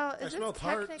 I is smell this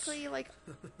tarts. technically, like,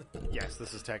 Yes,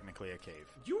 this is technically a cave.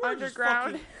 You are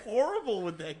Underground. just fucking horrible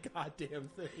with that goddamn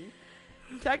thing.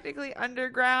 technically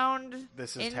underground,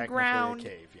 This is in technically ground? a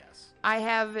cave, yes. I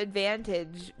have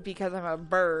advantage because I'm a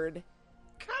bird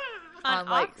on,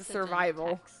 like, oxygen survival.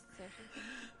 text or something.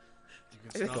 You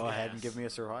can smell Go ahead and gas. give me a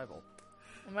survival.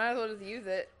 I might as well just use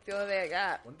it. It's the only thing I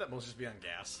got. Wouldn't that most just be on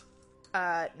gas?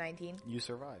 19. You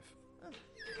survive.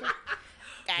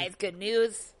 Guys, good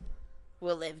news.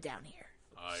 We'll live down here.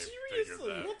 I figured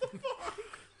that. What the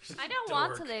fuck? I don't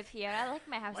want to live here. I like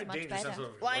my house My much danger sense better.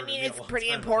 would have Well, I alerted mean, me a it's long pretty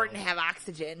time important to ago. have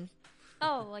oxygen.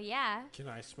 Oh, well, yeah. Can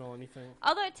I smell anything?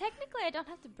 Although, technically, I don't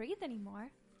have to breathe anymore.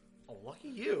 Oh, lucky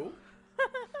you.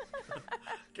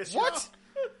 Guess What?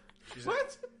 She's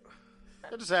What?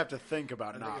 I just have to think about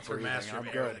I think not it's her breathing. master I'm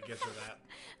mirror good. that gets her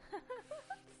that.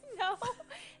 No,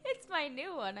 it's my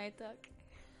new one I took.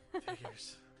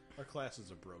 Figures. Our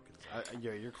classes are broken.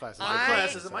 Yeah, your class is My My I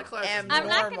class is my class am is I'm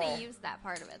not Normal. going to use that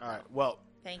part of it, though. All right, well,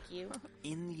 Thank you.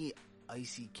 in the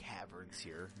icy caverns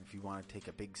here, if you want to take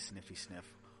a big sniffy sniff,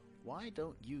 why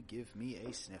don't you give me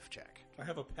a sniff check? I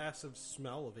have a passive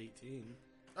smell of 18.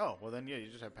 Oh, well then, yeah, you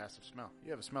just have passive smell.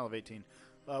 You have a smell of 18.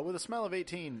 With a smell of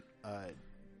 18,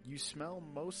 you smell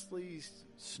mostly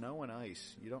snow and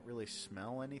ice. You don't really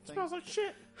smell anything. Smells like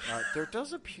shit. There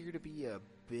does appear to be a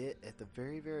bit at the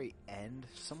very, very end,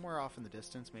 somewhere off in the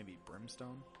distance, maybe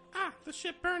brimstone. Ah, the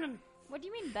shit burning. What do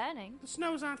you mean burning? The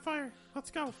snow's on fire.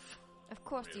 Let's go. Of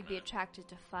course you'd be attracted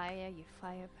to fire, you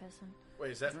fire person.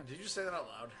 Wait, is that? Did you just say that out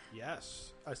loud?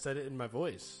 Yes, I said it in my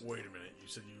voice. Wait a minute. You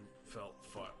said you felt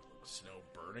snow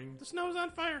burning? The snow's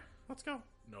on fire. Let's go.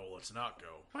 No, let's not go.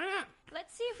 Why not?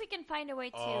 Let's see if we can find a way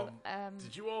to,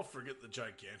 Did you all forget the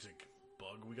gigantic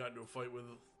bug we got into a fight with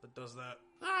that does that?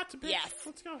 Ah, it's a bitch. Yes.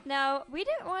 Let's go. No, we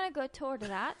didn't want to go toward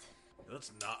that.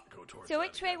 Let's not go towards So that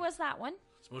which way again. was that one?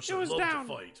 As much It as was I'd love down.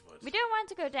 to fight, but We don't want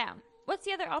to go down. What's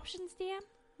the other options, DM?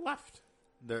 Left.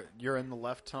 You're in the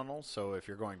left tunnel, so if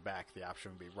you're going back, the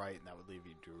option would be right, and that would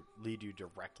lead you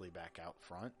directly back out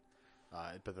front.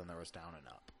 But then there was down and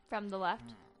up. From the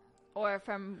left? Or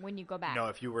from when you go back? No,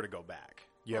 if you were to go back,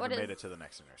 you What haven't made is- it to the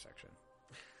next intersection.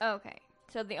 Okay.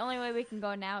 So the only way we can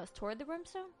go now is toward the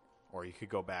brimstone? Or you could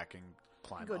go back and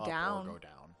climb Go up down. or go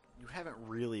down. You haven't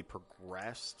really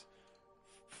progressed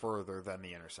further than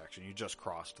the intersection. You just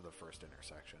crossed to the first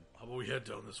intersection. how about we head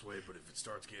down this way? But if it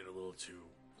starts getting a little too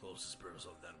close to Spirit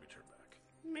Zone, then we turn back.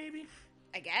 Maybe.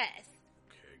 I guess.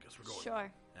 Okay, I guess we're going.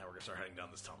 Sure. Now we're gonna start heading down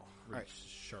this tunnel. Right.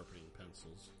 Sharpening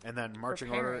pencils. And then marching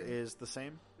order Preparing. is the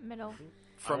same? Middle.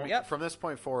 From Yep. from this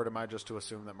point forward, am I just to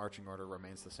assume that marching order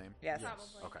remains the same? Yes.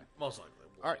 Okay. Most likely.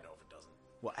 We'll All right. know if it doesn't.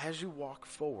 Well, as you walk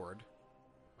forward,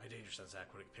 My danger sense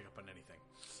act would pick up on anything.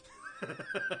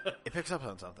 it picks up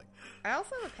on something. I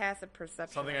also have a passive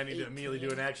perception. Something of I need to immediately do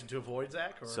 18. an action to avoid,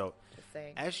 Zach? Or? So, Just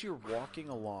saying. as you're walking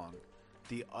along,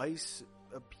 the ice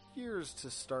appears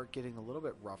to start getting a little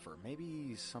bit rougher.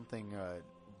 Maybe something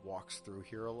walks through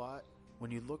here a lot. When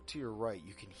you look to your right,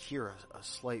 you can hear a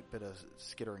slight bit of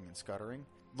skittering and scuttering.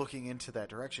 Looking into that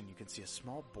direction, you can see a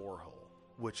small borehole,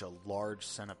 which a large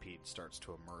centipede starts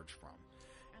to emerge from.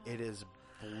 It is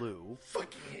blue.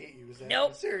 Fucking hate you, Zach.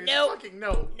 Nope. Serious. Nope. Fucking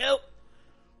no. Nope.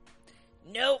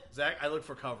 Nope. Zach, I look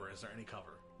for cover. Is there any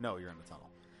cover? No, you're in the tunnel.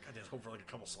 God damn, hope for like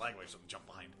a couple slagways so I can jump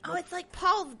behind. Oh, it's like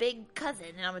Paul's big cousin,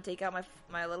 and I'm gonna take out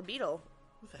my little beetle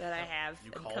that I have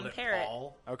You and called compare it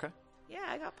Paul? Okay. Yeah,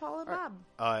 I got Paul and All Bob.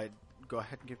 right. Go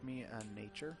ahead and give me a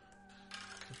nature.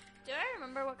 Do I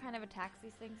remember what kind of attacks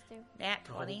these things do? Nat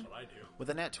Oh, 20. but I do. With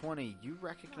a nat 20, you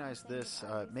recognize this.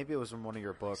 Maybe it was in one of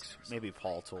your books. Maybe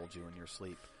Paul told you in your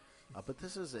sleep. But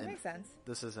this is That makes sense.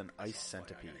 This is an ice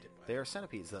centipede. They are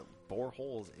centipedes that bore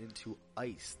holes into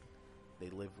ice.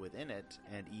 They live within it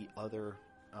and eat other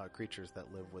creatures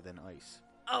that live within ice.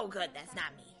 Oh, good, that's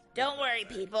not me. Don't worry,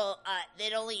 people.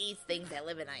 It only eats things that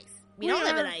live in ice. We don't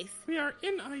live in ice, We are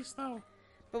in ice, though.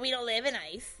 but we don't live in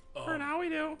ice. For now, we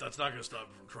do. That's not going to stop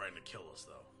him from trying to kill us,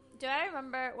 though. Do I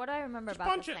remember what do I remember about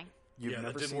punch this it. thing? You've yeah,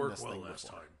 never that didn't seen work this well thing last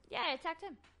before. time. Yeah, I attacked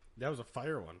him. That was a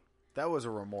fire one. That was a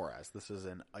Remoras. This is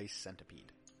an ice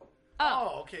centipede.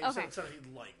 Oh, okay. You Okay. said something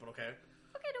he'd like, but okay.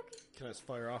 Okay, okay. Can I just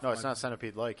fire off? No, it's my- not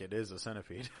centipede-like. It is a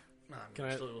centipede. Nah, I'm Can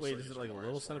I still- wait? still Is it use like a Remoras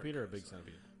little for it. centipede or a big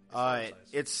centipede? Size.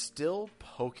 It's still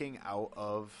poking out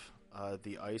of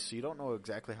the ice, so you don't know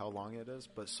exactly how long it is,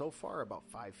 but so far about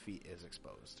 5 feet is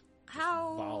exposed.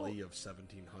 How? Volley of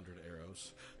 1,700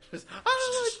 arrows. I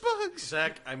don't like bugs!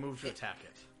 Zach, I move to attack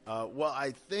it. Well,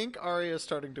 I think Arya's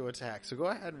starting to attack, so go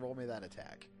ahead and roll me that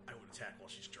attack. I would attack while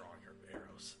she's drawing her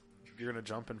arrows. You're going to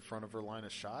jump in front of her line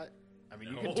of shot? I mean,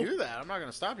 you No. can do that. I'm not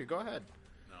going to stop you. Go ahead.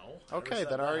 No. I Okay, never said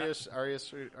then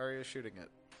that. Arya's shooting it.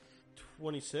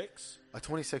 26. A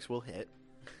 26 will hit.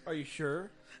 Are you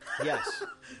sure? Yes,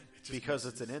 because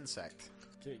it's an insect.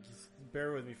 Just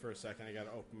bear with me for a second. I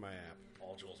gotta open my app.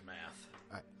 All Joel's math.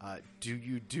 Do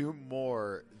you do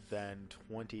more than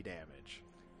 20 damage?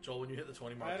 Joel, when you hit the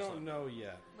 20 mark, I just don't let- know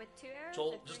yet. With 2 arrows?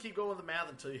 Joel, or just 3? keep going with the math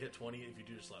until you hit 20. If you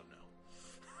do, just let him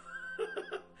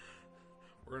know.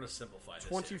 We're gonna simplify this.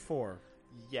 24.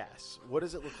 Yes. What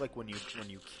does it look like when you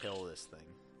kill this thing?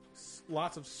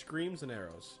 Lots of screams and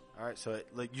arrows. All right, so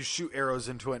like you shoot arrows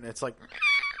into it, and it's like,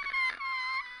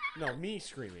 No, me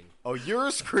screaming. oh,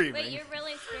 you're screaming. Wait, you're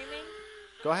really screaming?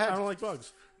 Go ahead. I don't like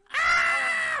bugs.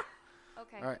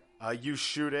 Okay. All right, you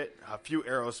shoot it. A few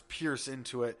arrows pierce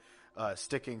into it,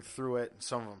 sticking through it.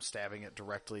 Some of them stabbing it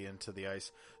directly into the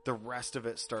ice. The rest of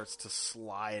it starts to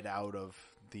slide out of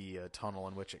the tunnel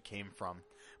in which it came from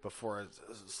before it's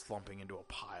slumping into a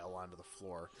pile onto the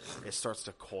floor. It starts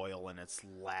to coil in its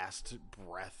last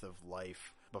breath of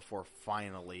life before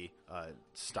finally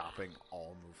stopping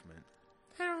all movement.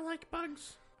 I don't like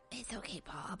bugs. It's okay,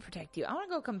 Paul. I'll protect you. I want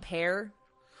to go compare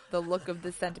the look of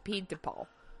the centipede to Paul.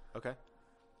 Okay.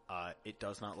 It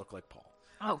does not look like Paul.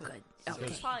 Oh, good.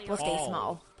 Okay, Paul, you're we'll stay Paul-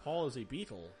 small. Paul is a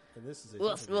beetle, and this is a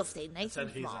We'll centipede. stay nice and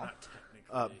Centipedes are small. not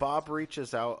technically. Bob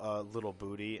reaches out a little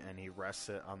booty and he rests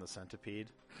it on the centipede.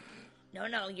 No,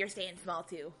 you're staying small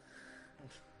too.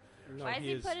 No, Why is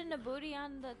he is, putting a booty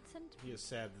on the centipede? he is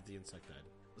sad that the insect died.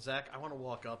 Zach, I want to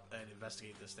walk up and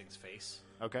investigate this thing's face.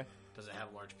 Okay. Does it have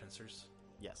large pincers?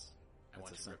 Yes. I It's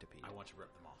want a to centipede. I want to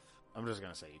rip them off. I'm just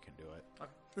gonna say you can do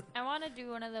it. I want to do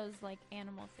one of those like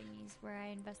animal thingies where I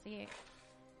investigate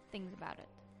things about it.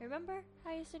 Remember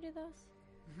how I used to do those?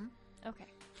 Mm-hmm. Okay.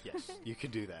 Yes, you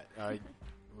can do that. I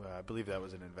believe that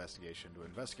was an investigation to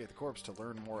investigate the corpse to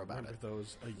learn more about Remember it.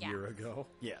 those a Yeah. year ago?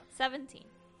 Yeah. 17.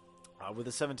 With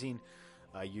a 17,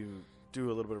 you do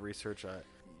a little bit of research.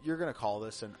 You're going to call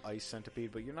this an ice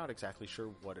centipede, but you're not exactly sure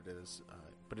what it is.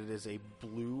 But it is a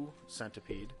blue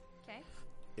centipede. Okay.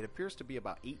 It appears to be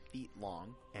about 8 feet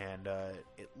long, and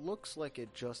it looks like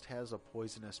it just has a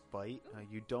poisonous bite.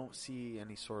 You don't see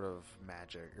any sort of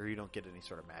magic, or you don't get any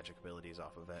sort of magic abilities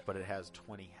off of it, but it has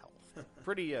 20 health.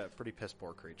 Pretty piss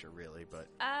poor creature, really, but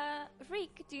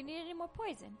Reek, do you need any more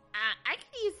poison? I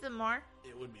could use some more.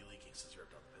 It would be leaking since you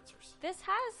ripped out the pincers. This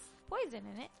has poison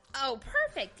in it. Oh,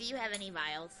 perfect. Do you have any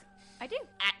vials? I do.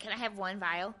 Can I have one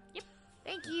vial? Yep.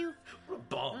 Thank you. What a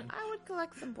bum. I would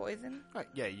collect some poison.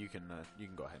 yeah, you can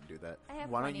go ahead and do that. I have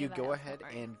Why don't plenty you of go vials, ahead don't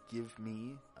worry. and give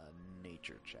me a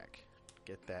nature check?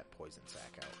 Get that poison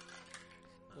sac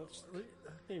out.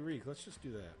 Hey, Reek, let's just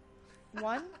do that.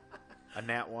 1? A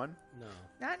nat 1? No.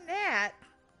 Not Nat,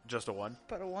 Just a 1?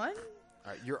 but a 1? All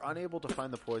right, you're unable to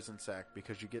find the poison sac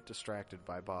because you get distracted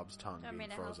by Bob's tongue Want me being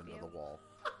to help frozen to you? the wall.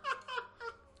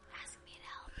 Ask me to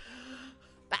help.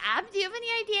 Bob, do you have any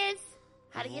ideas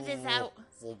how to get this out?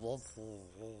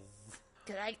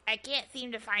 Because I can't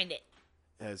seem to find it.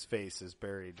 His face is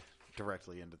buried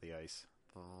directly into the ice.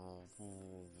 What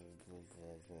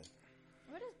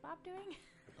is Bob doing?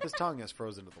 His tongue is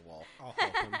frozen to the wall. I'll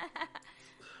help him.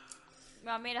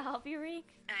 Want me to help you, Reek?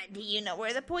 Do you know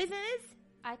where the poison is?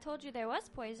 I told you there was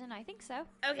poison. I think so.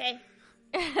 Okay.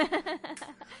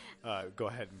 Go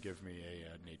ahead and give me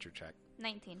a nature check.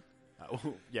 19.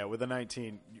 Yeah, with a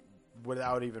 19,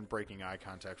 without even breaking eye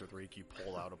contact with Reek, you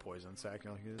pull out a poison sack.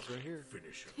 You're like, it's right here.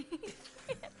 Finish it.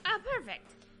 Ah,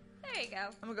 perfect. There you go.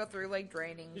 I'm gonna go through like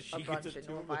draining She a gets bunch it into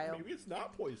to a him, but vial. maybe it's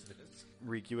not poisonous.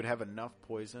 Reek, you would have enough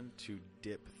poison to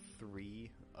dip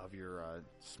 3 of your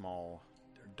small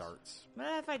darts. What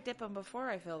if I dip them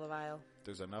before I fill the vial?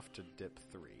 There's enough to dip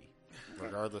 3.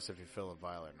 Regardless if you fill a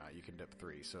vial or not, you can dip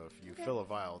 3. So if you fill a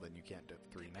vial, then you can't dip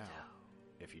 3 now.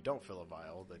 If you don't fill a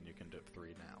vial, then you can dip 3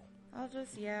 now. I'll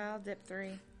dip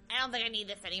 3. I don't think I need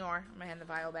this anymore. I'm gonna hand the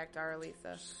vial back to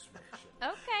Arlisa.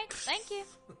 Okay, thank you.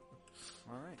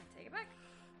 All right. Take it back.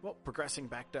 Well, progressing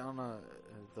back down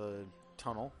the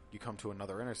tunnel, you come to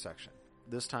another intersection.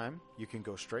 This time, you can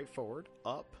go straight forward,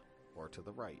 up, or to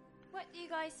the right. What do you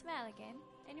guys smell again?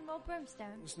 Any more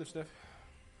brimstone? Sniff, sniff.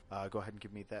 Go ahead and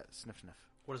give me that sniff sniff.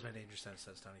 What does my danger sense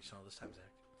sense down each tunnel this time, Zach?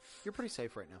 You're pretty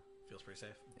safe right now. Feels pretty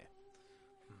safe. Yeah.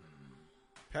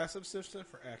 Passive sniff,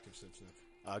 sniff, or active sniff,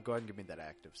 sniff? Go ahead and give me that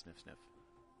active sniff sniff.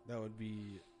 That would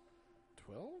be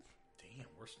 12? Damn,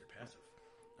 worse than your passive.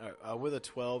 All right, with a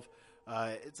 12,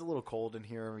 it's a little cold in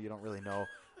here. You don't really know.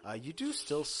 You do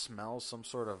still smell some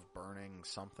sort of burning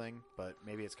something, but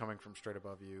maybe it's coming from straight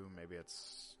above you. Maybe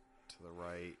it's to the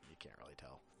right. You can't really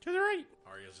tell. To the right.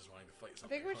 Arya's just wanting to fight I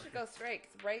something. think we should go straight,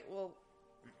 'cause right will,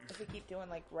 if we keep doing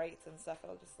like rights and stuff,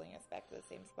 it'll just sling us back to the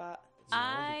same spot.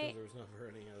 Because there was never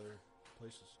any other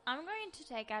places. I'm going to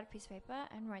take out a piece of paper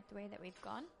and write the way that we've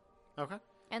gone Okay.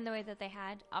 and the way that they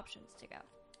had options to go.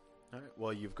 All right.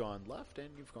 Well, you've gone left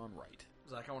and you've gone right.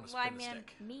 Zach, I want to Well, I spin the mean,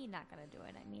 stick. me not going to do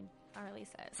it. I mean, Arlie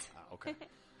says. Okay.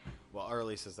 Well,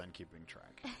 Arliss is then keeping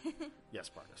track. Yes,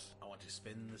 Bardis. I want to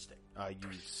spin the stick.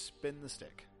 You spin the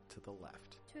stick to the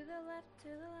left. To the left, to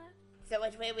the left. So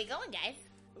which way are we going, guys?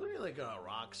 Are there any, like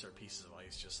rocks or pieces of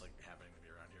ice just like happening to be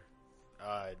around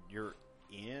here? You're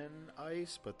in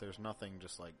ice, but there's nothing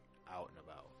just like out and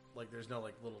about. Like, there's no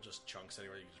like little just chunks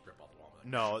anywhere you can just rip off the wall. Like,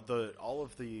 No, all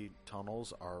of the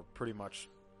tunnels are pretty much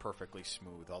perfectly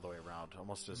smooth all the way around,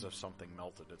 almost as if something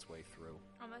melted its way through.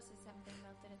 Almost as something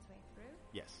melted its way through.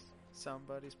 Yes.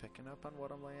 Somebody's picking up on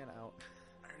what I'm laying out.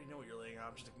 I already know what you're laying out.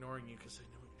 I'm just ignoring you because I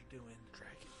know what you're doing.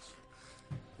 Dragons.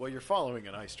 Well, you're following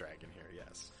an ice dragon here,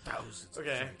 yes. Thousands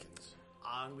Okay. of dragons.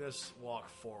 I'm gonna walk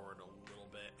forward a little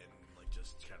bit and like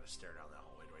just kind of stare down that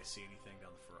hallway. Do I see anything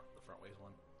down the front ways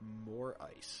one? More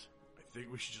ice. I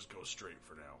think we should just go straight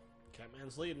for now.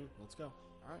 Catman's leading. Let's go.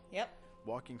 All right. Yep.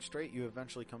 Walking straight, you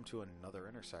eventually come to another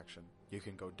intersection. You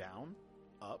can go down,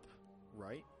 up,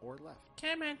 right, or left.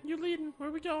 Catman, you leading. Where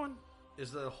are we going?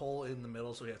 Is the hole in the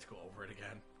middle so we have to go over it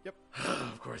again? Yep.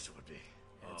 Of course it would be.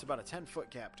 It's about a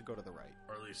 10-foot gap to go to the right.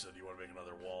 Or at least, do you want to make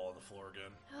another wall on the floor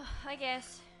again? I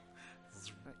guess.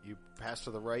 You pass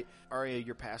to the right. Arya,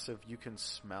 you're passive. You can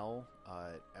smell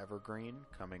evergreen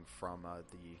coming from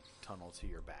the tunnel to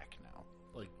your back now.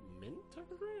 Like mint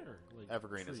evergreen? Or like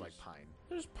Evergreen trees? is like pine.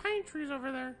 There's pine trees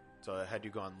over there. So had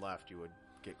you gone left, you would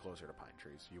get closer to pine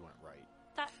trees. You went right.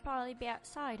 That'd probably be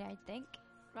outside, I think.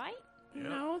 Right? Yep.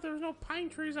 No, there's no pine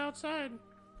trees outside.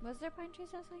 Was there pine trees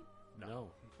outside? No.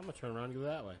 I'm going to turn around and go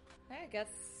that way. I guess.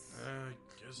 I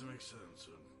guess it makes sense.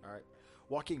 All right.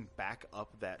 Walking back up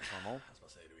that tunnel, I was about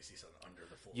to say, do we see something under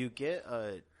the floor? you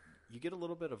get a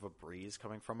little bit of a breeze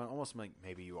coming from it, almost like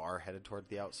maybe you are headed toward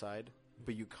the outside.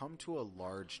 But you come to a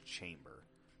large chamber.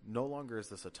 No longer is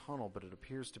this a tunnel, but it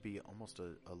appears to be almost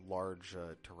a large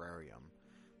terrarium.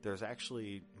 There's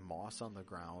actually moss on the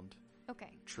ground,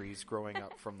 Okay. trees growing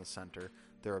up from the center.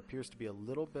 There appears to be a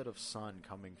little bit of sun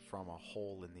coming from a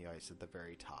hole in the ice at the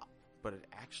very top. But it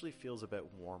actually feels a bit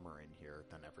warmer in here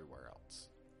than everywhere else.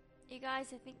 You guys,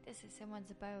 I think this is someone's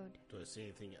abode. Do I see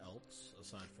anything else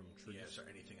aside from trees? Yeah, is there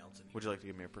anything else in here? Would you like to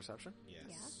give me a perception? Yes.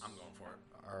 Yeah. I'm going for it.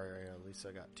 Aria,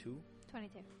 Lisa got 2,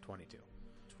 22. 22,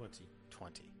 20.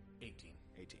 20, 18.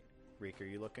 18. Reek, are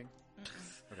you looking?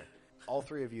 Okay. All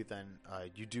three of you then,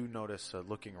 you do notice,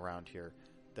 looking around here,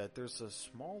 that there's a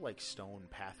small, like, stone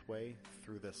pathway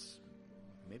through this,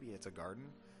 maybe it's a garden,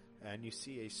 and you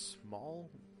see a small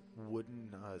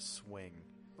wooden swing,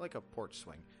 like a porch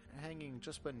swing, hanging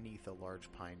just beneath a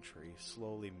large pine tree,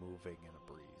 slowly moving in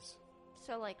a breeze.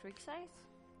 So, like, Rick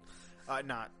size?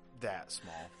 Not that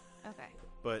small, Okay.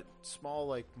 but small,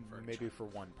 like, maybe for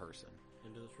one person.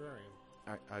 Into the terrarium.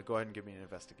 All right, go ahead and give me an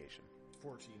investigation.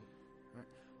 14.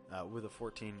 With a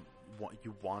 14,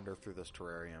 you wander through this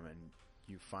terrarium and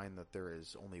you find that there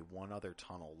is only one other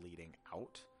tunnel leading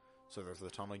out. So there's the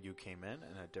tunnel you came in,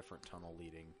 and a different tunnel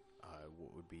leading,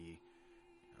 what would be,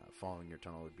 following your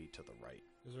tunnel would be to the right.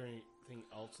 Is there anything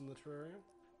else in the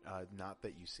terrarium? Not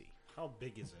that you see. How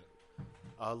big is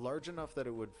it? Large enough that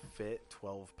it would fit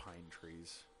 12 pine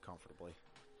trees comfortably.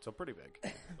 So pretty big.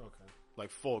 Okay. Like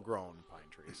full-grown pine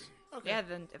trees. Yeah,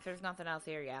 then if there's nothing else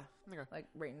here, yeah. Okay. Like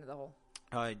right into the hole.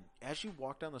 As you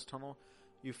walk down this tunnel,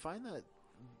 you find that,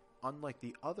 unlike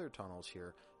the other tunnels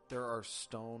here, there are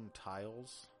stone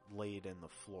tiles laid in the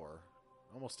floor,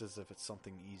 almost as if it's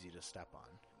something easy to step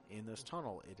on. In this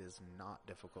tunnel, it is not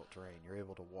difficult terrain. You're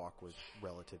able to walk with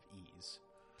relative ease.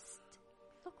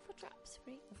 Look for traps,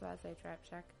 Reek. That's why I say trap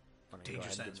check. Why don't you go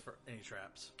Danger ahead and sense for any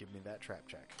traps. give me that trap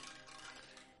check.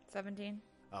 17.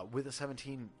 With a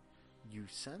 17, you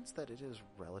sense that it is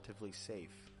relatively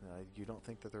safe. You don't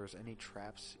think that there's any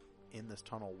traps in this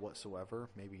tunnel whatsoever.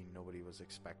 Maybe nobody was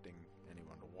expecting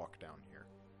anyone to walk down here.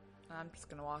 I'm just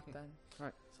gonna walk then. All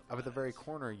right. Up at the very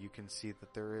corner, you can see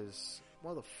that there is,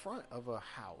 well, the front of a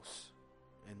house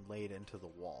inlaid into the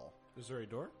wall. Is there a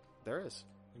door? There is.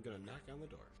 I'm gonna knock on the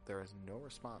door. There is no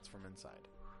response from inside.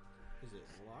 Is it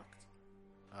locked?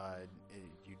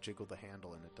 You jiggle the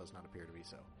handle, and it does not appear to be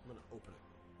so. I'm gonna open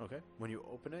it. Okay. When you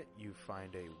open it, you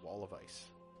find a wall of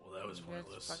ice. Well, that was Just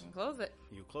pointless. fucking close it.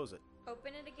 You close it.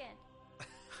 Open it again.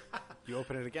 You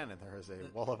open it again, and there is a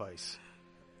wall of ice.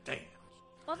 Damn.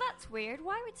 Well, that's weird.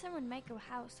 Why would someone make a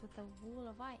house with a wall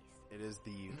of ice? It is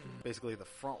basically the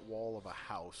front wall of a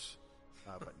house,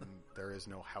 but there is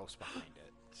no house behind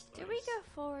it. Do we go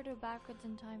forward or backwards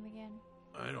in time again?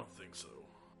 I don't think so.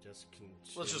 Just continue.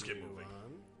 Let's just get moving.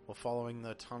 On. Well, following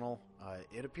the tunnel,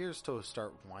 it appears to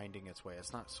start winding its way.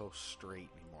 It's not so straight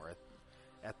anymore.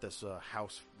 At this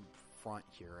house front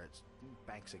here, it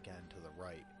banks again to the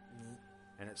right,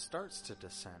 and it starts to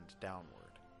descend downward.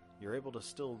 You're able to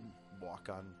still walk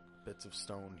on bits of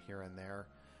stone here and there,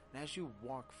 and as you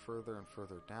walk further and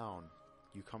further down,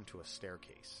 you come to a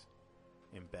staircase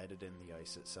embedded in the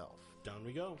ice itself. Down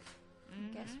we go.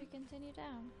 Guess we continue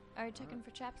down. Are you checking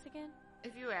for traps again?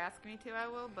 If you ask me to, I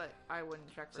will, but I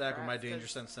wouldn't check for Zach, traps. will my 'cause, danger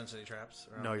sense sense any traps?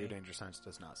 around No, me? your danger sense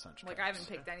does not sense Like, traps. I haven't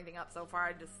picked anything up so far.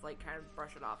 I just, like, kind of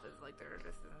brush it off as, like, there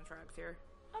just isn't traps here.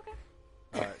 Okay.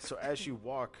 So as you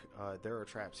walk, there are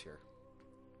traps here.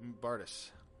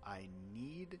 Bardis, I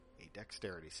need a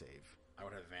dexterity save. I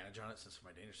would have advantage on it since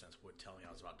my danger sense would tell me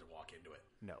I was about to walk into it.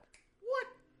 No. What?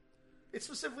 It's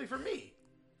specifically for me.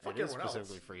 Fuck It is everyone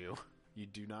specifically else. for you. You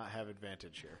do not have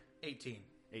advantage here. 18.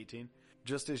 18.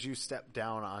 Just as you step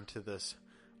down onto this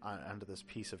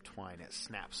piece of twine, it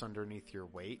snaps underneath your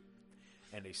weight,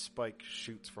 and a spike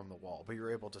shoots from the wall. But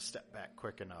you're able to step back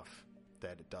quick enough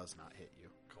that it does not hit you.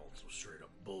 Called some straight up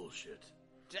bullshit.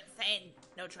 Just saying,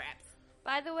 no traps.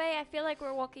 By the way, I feel like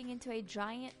we're walking into a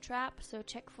giant trap, so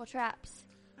check for traps.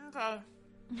 Okay.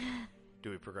 Do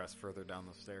we progress further down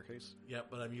the staircase? Yep,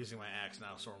 but I'm using my axe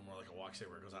now, sort of more like a walk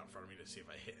saber. It goes out in front of me to see if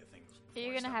I hit things. Are before you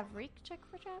I gonna step have on Reek check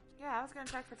for traps? Yeah, I was gonna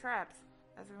check for traps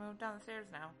as we move down the stairs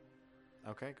now.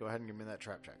 Okay, go ahead and give me that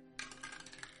trap check.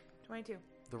 22.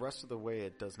 The rest of the way,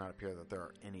 it does not appear that there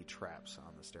are any traps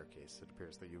on the staircase. It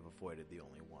appears that you've avoided the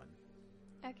only one.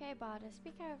 Okay, Bardis,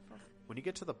 be careful. When you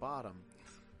get to the bottom,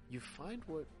 you find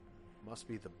what must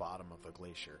be the bottom of the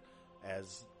glacier,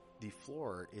 as the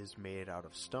floor is made out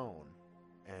of stone,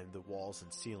 and the walls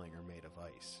and ceiling are made of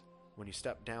ice. When you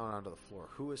step down onto the floor,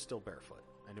 who is still barefoot?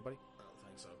 Anybody? I don't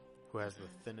think so. Who has the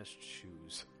thinnest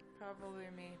shoes? Probably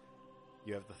me.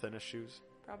 You have the thinnest shoes?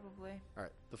 Probably.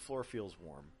 Alright, the floor feels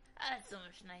warm. Oh, that's so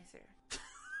much nicer.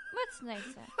 What's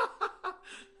nicer?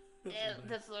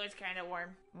 The floor's kind of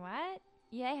warm. What?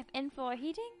 You have in-floor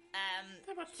heating?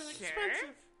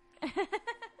 Sure.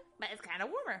 But it's kind of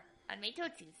warmer on me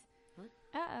tootsies.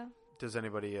 Uh-oh. Does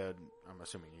anybody, I'm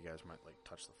assuming you guys might, like,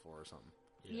 touch the floor or something.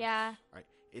 Yeah. Alright,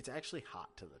 it's actually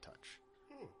hot to the touch.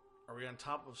 Are we on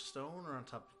top of stone or on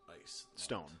top of ice?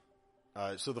 Stone.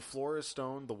 So the floor is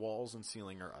stone, the walls and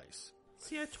ceiling are ice.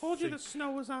 See, I told you the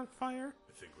snow was on fire.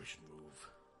 I think we should move.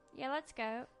 Yeah, let's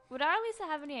go. Would our Lisa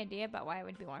have any idea about why it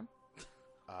would be warm?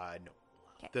 No.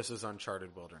 'Kay. This is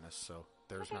uncharted wilderness, so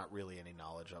there's not really any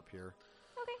knowledge up here,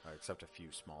 Okay. except a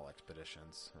few small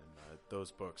expeditions, and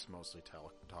those books mostly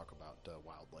talk about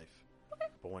wildlife.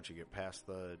 But once you get past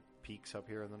the peaks up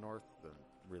here in the north, then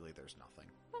really there's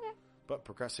nothing. Okay. But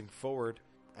progressing forward,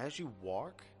 as you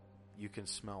walk, you can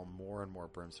smell more and more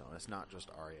brimstone. It's not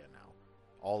just Arya now.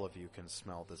 All of you can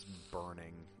smell this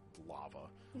burning lava.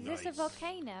 Is this a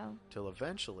volcano? Till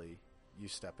eventually you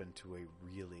step into a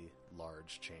really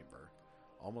large chamber,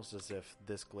 almost as if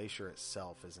this glacier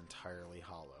itself is entirely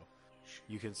hollow.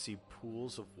 You can see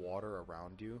pools of water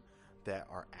around you that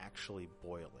are actually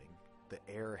boiling. The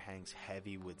air hangs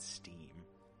heavy with steam.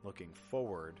 Looking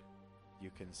forward, you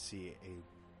can see a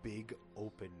big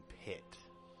open pit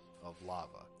of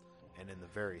lava. And in the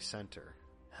very center,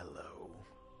 hello.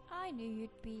 I knew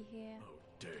you'd be here. Oh,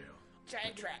 damn.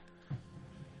 Giant trap.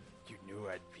 You knew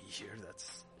I'd be here?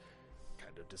 That's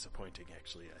kind of disappointing,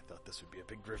 actually. I thought this would be a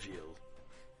big reveal.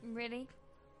 Really?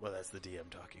 Well, that's the DM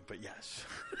talking, but yes.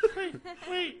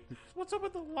 Wait, what's up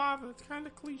with the lava? It's kind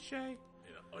of cliche.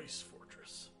 In an ice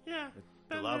fortress. Yeah.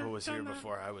 The been lava there, was done here that.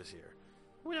 before I was here.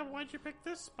 Well, yeah, why'd you pick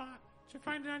this spot? Did you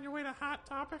find it on your way to Hot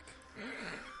Topic?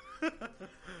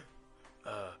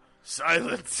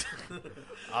 Silence!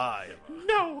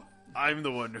 No! I'm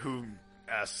the one who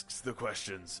asks the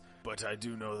questions, but I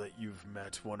do know that you've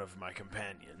met one of my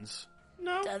companions.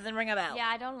 No? Doesn't ring a bell. Yeah,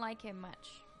 I don't like him much.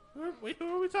 Wait, who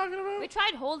are we talking about? We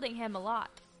tried holding him a lot.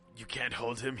 You can't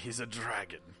hold him, he's a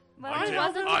dragon. Well, I he did.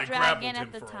 wasn't I a grappled dragon him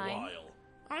at the for a time. while.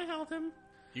 I held him.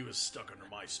 He was stuck under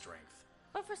my strength.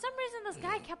 But for some reason, this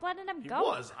guy kept letting him He go.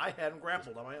 was. I had him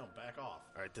grappled on my own. Back off.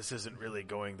 Alright, this isn't really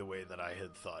going the way that I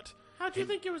had thought. How'd you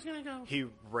think it was gonna go? He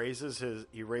raises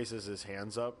his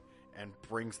hands up and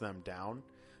brings them down.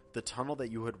 The tunnel that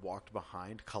you had walked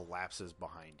behind collapses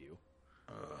behind you.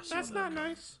 That's not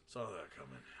nice. Saw that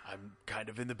coming. I'm kind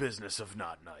of in the business of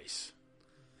not nice.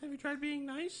 Have you tried being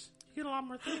nice? You get a lot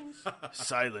more things.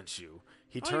 Silence you.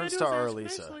 He All you turns to gotta do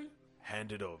is ask Arlisa. nicely.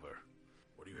 Hand it over.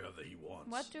 What do you have that he wants?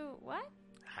 What?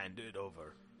 Hand it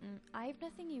over. I have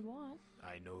nothing you want.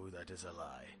 I know that is a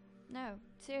lie. No,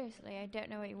 seriously, I don't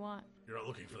know what you want. You're not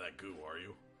looking for that goo, are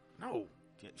you? No.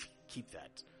 Keep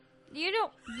that. You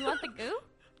want the goo?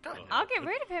 I'll get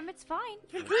rid of him, it's fine.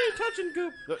 We ain't touching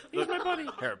Goop. He's my buddy.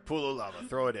 Here, pool of lava.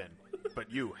 Throw it in. But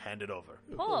you, hand it over.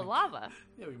 Full of lava.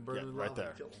 Yeah, we can burn Yeah, the right lava there.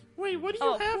 and kill him. Wait, what do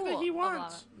you have pool that he of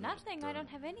wants? lava. Nothing, I don't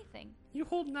have anything. You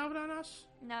holding out on us?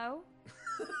 No.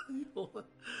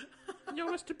 Yo,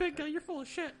 Mr. Big Guy, you're full of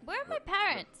shit. Where are my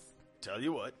parents? Tell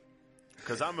you what.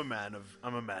 Because I'm a man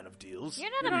of deals.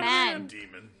 You're not a You're not a man. man.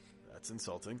 Demon. That's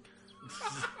insulting.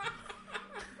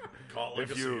 Call it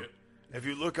like I see it. If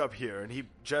you look up here, and he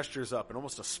gestures up, and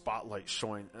almost a spotlight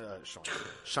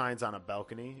shines on a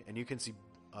balcony, and you can see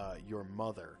your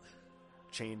mother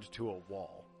chained to a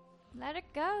wall. Let her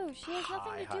go. She has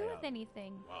nothing to High do up. with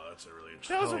anything. Wow, that's a really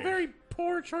interesting That was a thing. very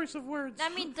poor choice of words. I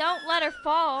mean, don't let her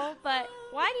fall, but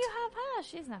why do you have her?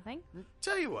 She's nothing.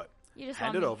 Tell you what, You just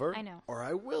hand want it me. over, I know. or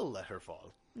I will let her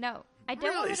fall. No, I don't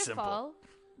Really want her to simple. fall.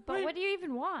 But Wait. what do you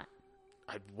even want?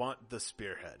 I want the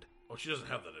spearhead. Oh, she doesn't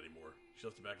have that anymore. She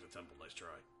left it back in the temple. Nice try.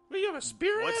 Wait, you have a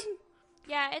spearhead? What?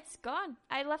 Yeah, it's gone.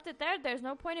 I left it there. There's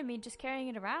no point in me just carrying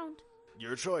it around.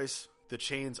 Your choice. The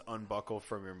chains unbuckle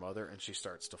from your mother, and she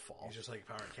starts to fall. He's just like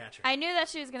a power catcher. I knew that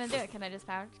she was gonna do it. Can I just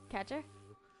power catch her?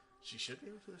 She should be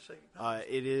able to shake.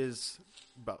 It is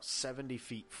about 70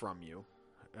 feet from you,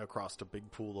 across a big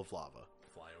pool of lava.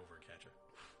 Fly over and catch her.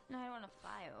 No, I don't want to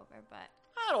fly over, but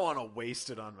I don't want to waste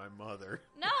it on my mother.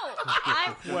 no,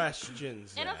 I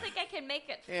Questions. don't think I can make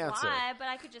it fly, Answer. but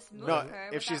I could just move No, her.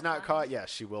 if she's without not flying. caught, yes,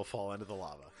 she will fall into the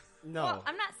lava. No. Well,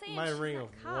 I'm not saying my she's ring not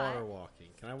of caught. water walking.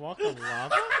 Can I walk on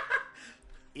lava?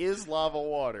 Is lava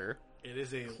water? It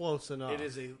is a. Close enough. It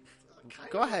is a.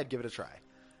 Go ahead, give it a try.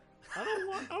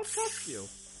 I don't trust you.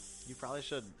 You probably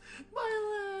shouldn't.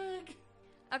 My leg.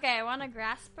 Okay, I want to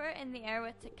grasp her in the air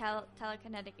with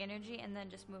telekinetic energy and then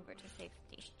just move her to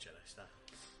safety. Jedi style.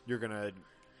 You're gonna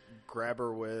grab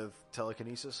her with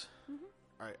telekinesis.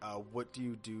 All right. What do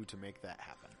you do to make that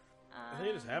happen? I think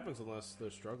it just happens unless they're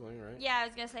struggling, right? Yeah, I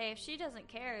was gonna say if she doesn't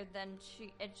care, then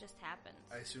it just happens.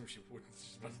 I assume she wouldn't.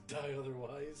 She's about to die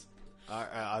otherwise.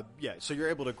 Yeah. So you're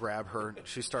able to grab her.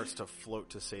 She starts to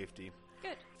float to safety.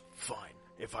 Good. Fine.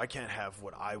 If I can't have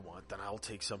what I want, then I'll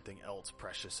take something else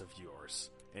precious of yours.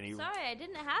 And he Sorry, I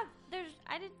didn't have.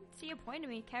 I didn't see a point of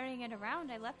me carrying it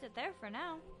around. I left it there for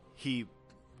now. he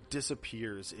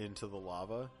disappears into the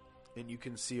lava, and you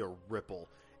can see a ripple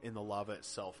in the lava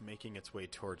itself making its way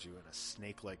towards you in a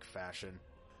snake-like fashion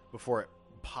before it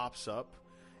pops up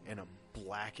and a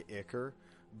black ichor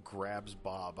grabs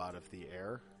Bob out of the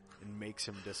air and makes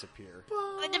him disappear.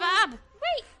 Bob!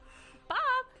 Wait! Bob!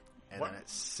 And What? then it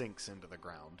sinks into the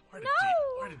ground. Why No!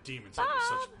 why do demons have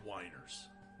Bob! such whiners?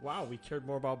 Wow, we cared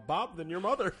more about Bob than your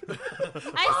mother.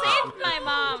 I saved my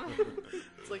mom!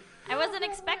 It's like I wasn't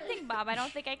expecting Bob. I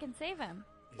don't think I can save him.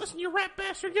 Listen, you rat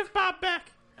bastard, give Bob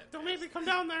back. Don't make me come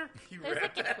down there. you There's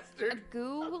rat like a bastard.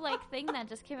 goo-like thing that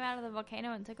just came out of the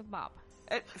volcano and took a Bob.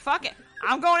 Fuck it.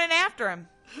 I'm going in after him.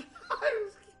 I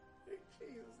was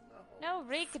Jesus, no. No,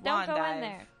 Reek, Swan don't go dive. in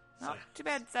there. Oh, too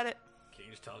bad. Said it. Can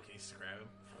you just telekinesis grab him?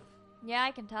 Yeah,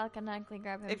 I can telekinetically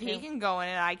grab him If too. he can go in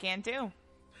it, I can too.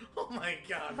 Oh my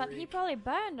god. But he Reek. probably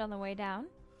burned on the way down.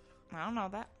 I don't know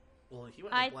that. Well, he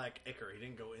went I- to Black Ichor. He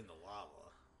didn't go in the lava.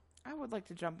 I would like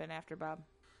to jump in after Bob.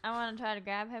 I want to try to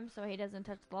grab him so he doesn't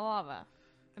touch the lava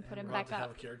and put him We're about back to have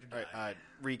up. a character All die. right,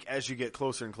 Reek, as you get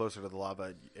closer and closer to the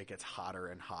lava, it gets hotter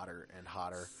and hotter and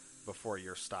hotter before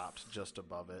you're stopped just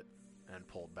above it and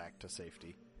pulled back to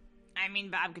safety. I mean,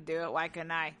 Bob could do it. Why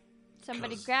couldn't I?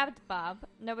 Somebody 'Cause- grabbed Bob.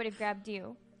 Nobody grabbed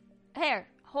you. Here,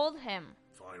 hold him.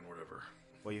 Fine, whatever.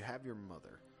 Well, you have your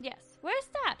mother. Yes. Where's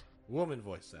that? Woman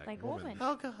voice act. Like a woman. woman.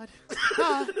 Oh God!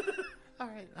 All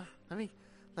right,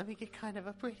 let me get kind of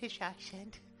a British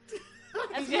accent.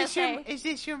 I was gonna say, Is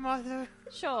this your mother?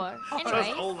 sure. That's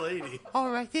Anyway, old lady. All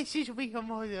right, this is your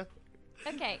mother.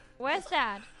 okay. Where's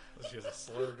Dad? She has a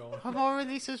slur going. I'm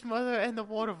Aurelisa's mother and the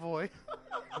water boy.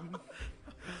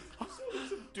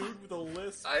 Dude with a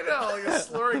list. I know, like a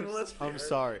slurring lisp. I'm here.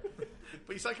 sorry.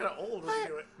 But you sound kind of old when you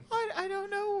do it. I don't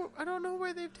know. I don't know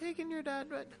where they've taken your dad,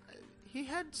 but he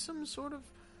had some sort of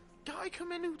guy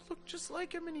come in who looked just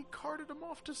like him, and he carted him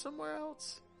off to somewhere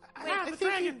else. I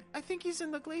think he's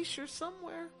in the glacier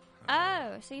somewhere.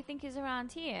 Oh, so you think he's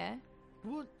around here?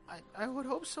 Well, I would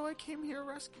hope so. I came here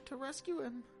to rescue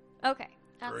him. Okay.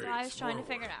 That's Great, what I was trying to more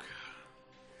figure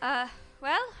work. out.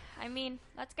 Well, I mean,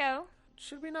 let's go.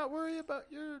 Should we not worry about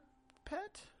your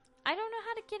pet? I don't know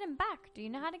how to get him back. Do you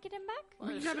know how to get him back?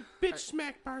 We got a bitch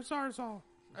smack Barzarzal.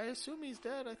 I assume he's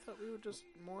dead. I thought we would just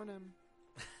mourn him.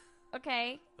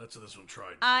 Okay. That's what this one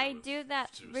tried. to I with do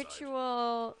that suicide.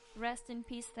 ritual rest in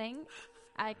peace thing.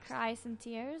 I cry some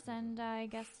tears, and I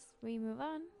guess we move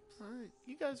on. All right,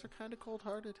 you guys are kind of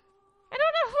cold-hearted. I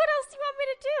don't know what else you want me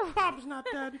to do. Bob's not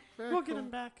dead. Very We'll get cool. him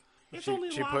back. It's She, only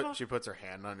she, lava. she puts her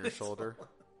hand on your shoulder.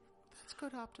 That's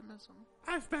good optimism.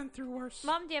 I've been through worse.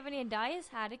 Mom, do you have any ideas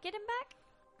how to get him back?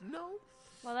 No.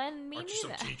 Well, then me Aren't you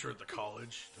some neither. teacher at the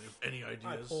college? Do you have any I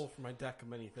ideas? pull from my deck of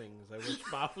many things. I wish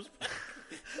Bob was back.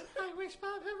 I wish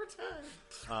Bob had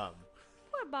returned.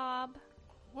 Poor Bob.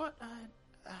 What?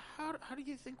 How do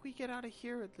you think we get out of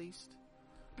here at least?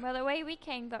 Well, the way we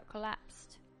came got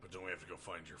collapsed. But don't we have to go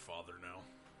find your father now?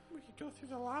 We could go through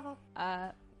the lava.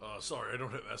 Sorry, I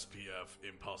don't have SPF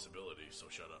impossibility, so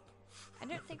shut up. I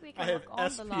don't think we I can have walk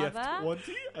on the SPF lava.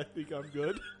 20. I think I'm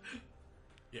good.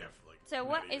 Yeah, for like. So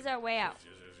what is our way out?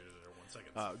 1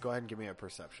 second. Go ahead and give me a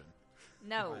perception.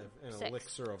 No. I have an 6.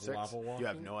 elixir of 6? lava walking. You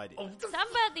have no idea.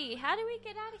 Somebody, how do we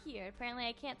get out of here? Apparently,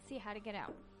 I can't see how to get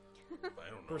out. I don't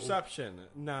know. Perception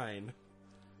 9.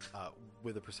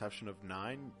 With a perception of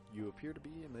 9, you appear to be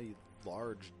in a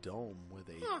large dome with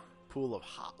a pool of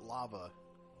hot lava.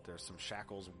 There's some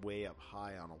shackles way up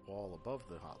high on a wall above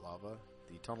the hot lava.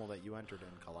 The tunnel that you entered in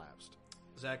collapsed.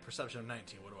 Zach, perception of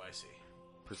 19. What do I see?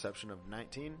 Perception of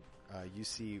 19, you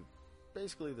see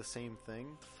basically the same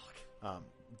thing.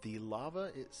 The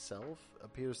lava itself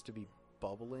appears to be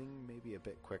bubbling maybe a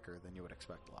bit quicker than you would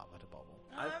expect lava to bubble.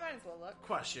 I might as well look.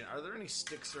 Question: are there any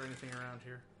sticks or anything around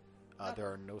here? There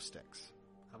are no sticks.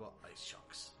 How about ice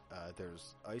chunks?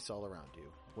 There's ice all around you.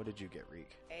 What did you get,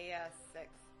 Reek? A 6.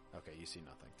 Okay, you see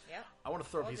nothing. Yep. I want to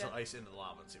throw a piece of Okay. ice into the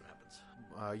lava and see what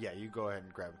happens. Yeah, you go ahead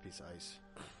and grab a piece of ice.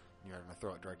 You're going to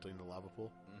throw it directly into the lava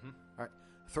pool? Mm-hmm. All right.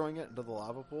 Throwing it into the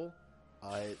lava pool,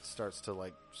 it starts to,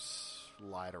 like,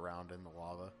 slide around in the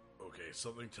lava. Okay,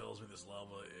 something tells me this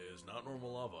lava is not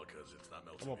normal lava because it's not I'm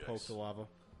melting gonna the poke ice. the lava.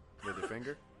 With your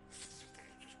finger.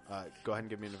 Go ahead and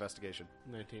give me an investigation.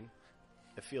 19.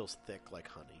 It feels thick like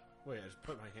honey. Wait, I just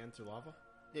put my hand through lava?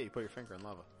 Yeah, you put your finger in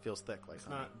lava. Feels thick like It's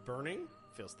honey. not burning?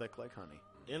 Feels thick like honey.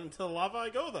 Into the lava I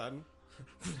go then.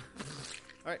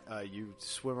 All right, you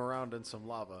swim around in some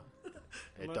lava.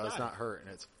 It gonna does die. not hurt, and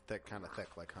it's thick, kind of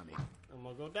thick like honey. And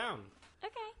we'll go down.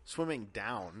 Okay. Swimming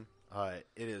down, it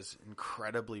is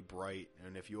incredibly bright,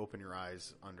 and if you open your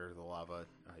eyes under the lava,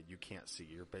 you can't see.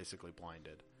 You're basically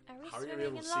blinded. Are we How are you swimming gonna be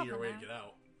able in to see lava your way now? to get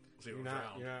out? See You're what's not,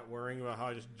 around. you're not worrying about how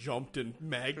I just jumped in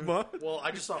magma? Well,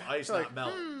 I just saw ice not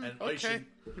melt, and ice should.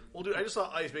 Well, dude, I just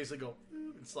saw ice basically go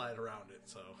and slide around it.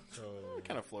 So So, It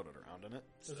kind of floated around in it.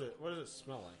 what does it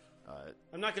smell like? Uh,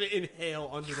 I'm not going to inhale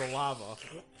under the lava.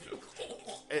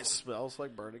 It smells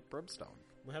like burning brimstone.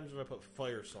 What happens if I put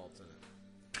fire salts in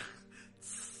it?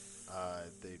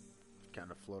 They kind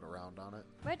of float around on it.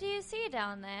 What do you see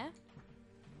down there?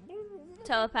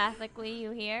 Telepathically,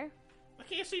 you hear? I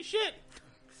can't see shit.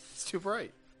 It's too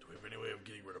bright. Do we have any way of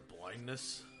getting rid of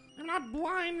blindness? I'm not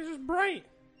blind. It's just bright.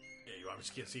 Yeah, you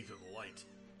obviously can't see through the light.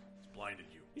 It's blinded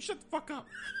you. You shut the fuck up.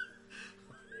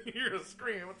 you're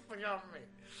screaming. What the fuck happened to me?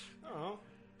 I don't know.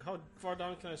 How far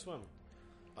down can I swim?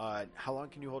 How long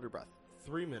can you hold your breath?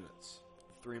 3 minutes.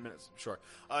 3 minutes, sure.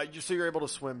 So you're able to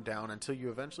swim down until you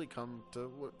eventually come to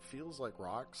what feels like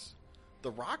rocks.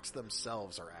 The rocks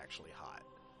themselves are actually hot,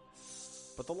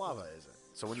 but the lava isn't.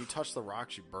 So when you touch the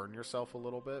rocks, you burn yourself a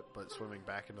little bit, but swimming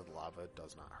back into the lava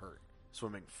does not hurt.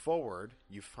 Swimming forward,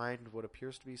 you find what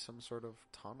appears to be some sort of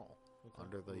tunnel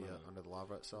under the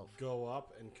lava itself. Go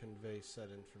up and convey said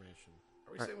information.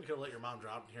 Are we saying we could have let your mom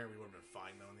drop in here and we would have been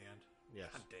fine, though, in the end? Yes.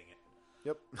 God dang it.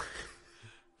 Yep.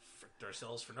 Fricked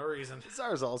ourselves for no reason.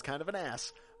 Zarzal's kind of an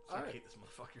ass. I hate this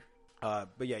motherfucker.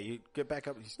 But yeah, you get back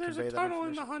up. You There's convey a that tunnel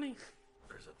in the information. honey.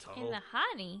 There's a In tunnel. the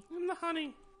honey? In the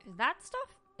honey. Is that stuff?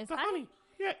 Is The honey? honey.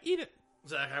 Yeah, eat it.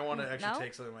 Zach, I want to actually No?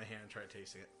 take something in my hand and try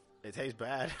tasting it. It tastes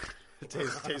bad. It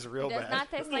tastes real It does bad. not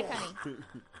taste like honey.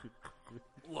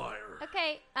 Liar.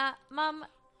 Okay, Mom,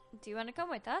 do you want to come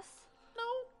with us? No.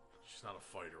 She's not a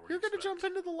fighter. What do You're you going to expect? jump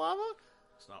into the lava?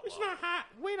 It's not It's lava. not hot.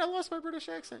 Wait, I lost my British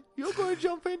accent. You're going to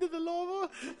jump into the lava?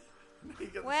 You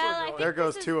get the Well, sword I going. think There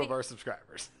goes this is two of the- our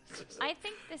subscribers. I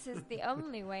think this is the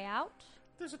only way out.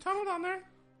 There's a tunnel down there.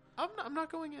 I'm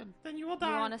not going in. Then you will You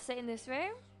die. want to sit in this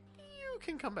room? You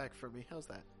can come back for me. How's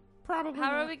that? Probably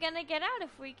How not. are we gonna get out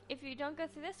if you don't go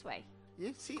through this way?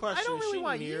 You see, Question, I don't is really she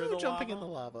want near you the jumping lava? in the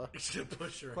lava. You should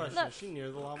push her. Question, Look. is she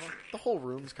near the lava? The whole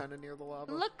room's kind of near the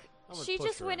lava. Look, I'm gonna she push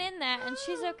just her went in. in there and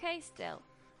she's okay still.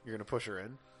 You're going to push her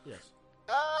in? Yes.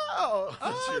 Oh! She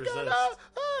Oh, resists. God, oh,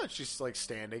 oh. She's like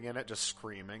standing in it, just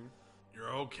screaming. You're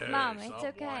okay. Mom, Stop it's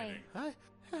okay. whining.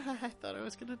 I thought I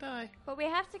was gonna die. But we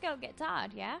have to go get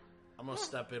Todd, yeah? I'm gonna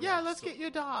step in. Yeah, while let's still- get your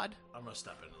Dodd. I'm gonna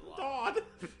step into the lava. Dodd.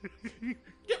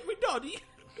 Get me Doddy.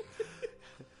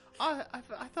 I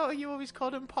thought you always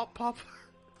called him Pop Pop.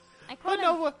 I call But him,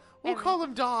 no, we'll every- call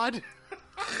him Dodd.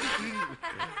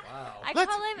 Wow. I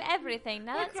let's- call him everything.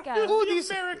 Now let's go. Oh, The these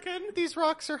American. these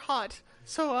rocks are hot.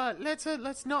 So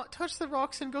let's not touch the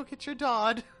rocks and go get your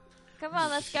Dodd. Come on,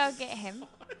 let's go get him.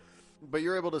 But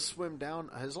you're able to swim down.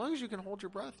 As long as you can hold your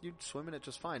breath, you'd swim in it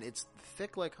just fine. It's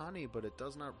thick like honey, but it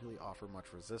does not really offer much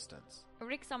resistance.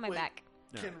 Rick's on my Wait. back.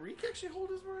 Can Reek actually hold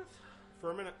his breath?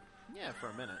 For a minute. Yeah, for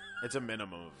a minute. It's a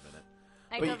minimum of a minute.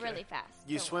 I But go you- really fast.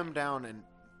 You Don't swim worry. down and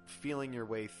feeling your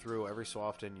way through. Every so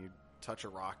often you touch a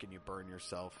rock and you burn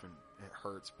yourself and it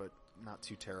hurts, but not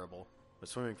too terrible. But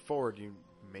swimming forward, you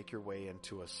make your way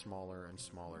into a smaller and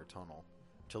smaller tunnel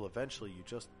till eventually you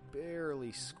just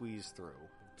barely squeeze through.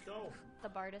 Go. The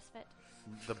Bardis fit.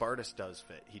 The Bardis does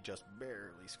fit. He just barely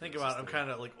squeezes Think about it. I'm through.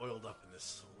 kind of like oiled up in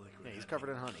this liquid. Yeah, he's covered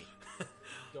in honey.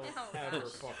 Don't Oh, ever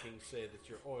gosh. fucking say that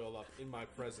you're oiled up in my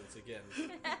presence again.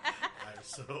 I'm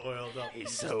so oiled up. He's You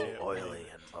so just can't oily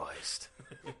and moist.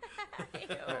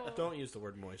 Don't use the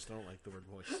word moist. I don't like the word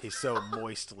moist. He's so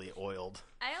moistly oiled.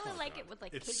 I only like it with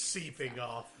like It's kids. seeping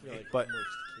off. You're like But- moist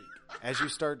cake. As you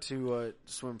start to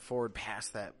swim forward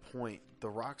past that point, the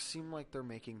rocks seem like they're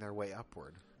making their way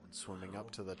upward. When swimming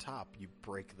up to the top, you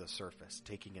break the surface,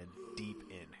 taking a deep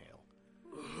inhale.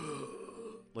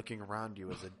 Looking around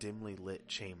you is a dimly lit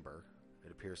chamber.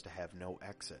 It appears to have no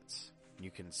exits.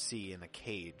 You can see in a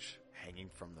cage, hanging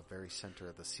from the very center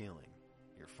of the ceiling,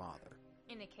 your father.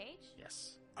 In a cage?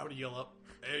 Yes. I would yell up,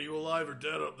 "Hey, are you alive or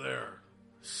dead up there?"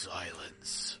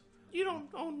 Silence. You don't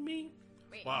own me.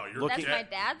 Wait, Wow, your that's dad. my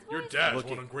dad's voice? Your dad's Looking-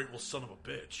 one ungrateful son of a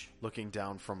bitch. Looking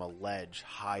down from a ledge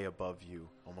high above you,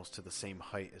 almost to the same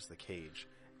height as the cage,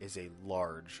 is a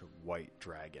large white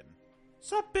dragon.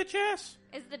 Sup, bitch ass?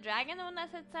 Is the dragon the one that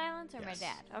said silence or my Yes,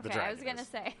 dad? the Okay, I dragon was gonna is.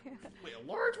 say. Wait, a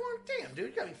large one? Damn, dude,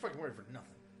 you got me fucking worried for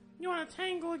nothing. You want to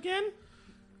tangle again?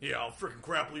 Yeah, I'll freaking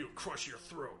grapple you and crush your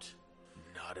throat.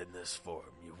 Not in this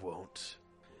form, you won't.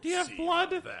 Do you have See blood?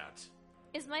 That.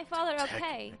 Is my father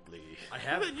okay? Technically. I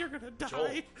have. Then you're gonna die. Joel,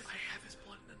 I have his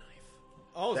blood in a knife.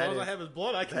 Oh, as That long as is- I have his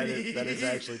blood, I can. That is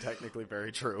actually technically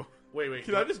very true. Wait.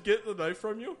 Can I just get the knife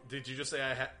from you? Did you just say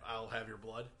I'll have your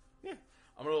blood? Yeah.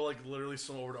 I'm gonna like literally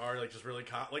swim over to Ari, like just really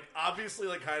like obviously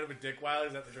like kind of a dick while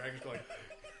he's at the dragon's going.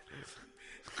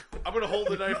 I'm gonna hold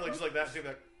the knife like just like that, see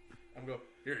that. I'm go.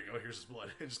 Here you go. Here's his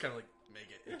blood, and just kind of like make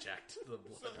it eject the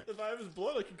blood. If I have his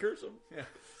blood, I can curse him. Yeah.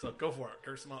 So go for it.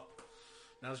 Curse him up.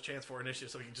 Now's a chance for initiative,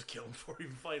 so we can just kill him before we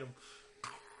even fight him.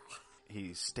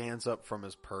 He stands up from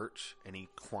his perch and he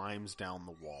climbs down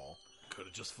the wall. Could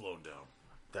have just flown down.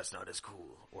 That's not as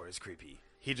cool or as creepy.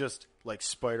 He just, like,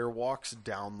 spider walks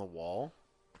down the wall.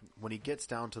 When he gets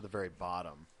down to the very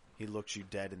bottom, he looks you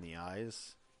dead in the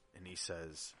eyes and he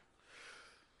says,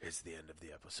 "It's the end of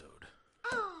the episode."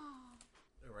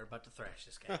 We're about to thrash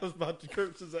this guy. I was about to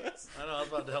curse his ass. I know. I was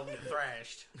about to help him get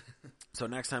thrashed. So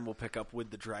next time we'll pick up with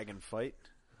the dragon fight.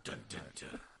 Dun, dun,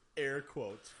 dun. Air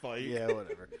quotes fight. Yeah,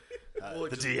 whatever. Well,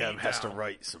 The just DM lean has to down.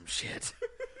 write some shit.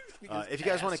 If you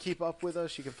guys want to keep up with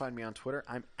us, you can find me on Twitter.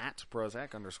 I'm at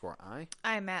Prozac_I.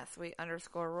 I'm at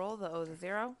sweet_roll. The O's a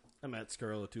 0. I'm at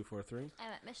Scarlet243.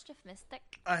 I'm at Mischief Mystic.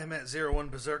 I'm at 01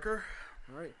 Berserker.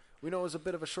 All right. We know it was a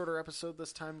bit of a shorter episode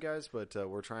this time, guys, but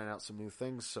we're trying out some new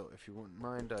things. So if you wouldn't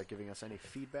mind giving us any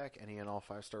feedback, any and all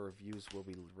 5-star reviews will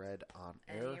be read on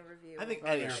air. I think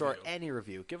Any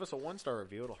review. Give us a 1-star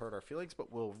review. It'll hurt our feelings,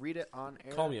 but we'll read it on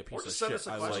air. Call me a piece Or of just send shit. us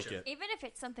a I like question. it. Even if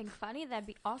it's something funny, that'd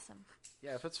be awesome.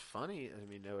 Yeah, if it's funny, I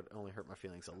mean, it would only hurt my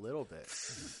feelings a little bit.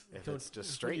 If Don't- it's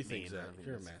just what do you straight think, mean, Zach? I mean,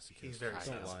 You're a it's- masochist. He's very Don't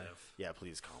lie. sensitive. Yeah,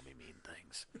 please call me mean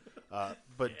things.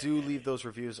 But do leave those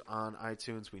reviews on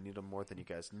iTunes. We need them more than you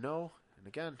guys know. And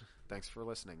again, thanks for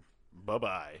listening.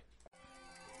 Bye-bye.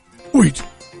 Wait,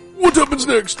 what happens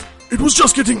next? It was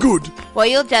just getting good. Well,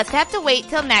 you'll just have to wait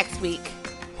till next week.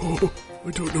 Oh,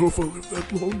 I don't know if I'll live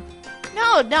that long.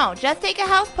 No, just take a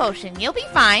health potion. You'll be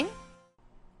fine.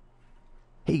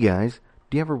 Hey guys,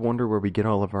 do you ever wonder where we get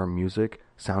all of our music,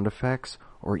 sound effects,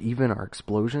 or even our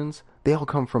explosions? They all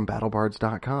come from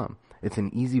BattleBards.com. It's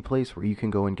an easy place where you can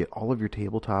go and get all of your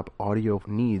tabletop audio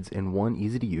needs in one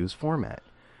easy-to-use format.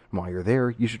 And while you're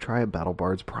there, you should try a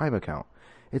BattleBards Prime account.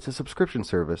 It's a subscription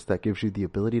service that gives you the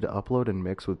ability to upload and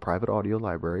mix with private audio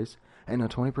libraries and a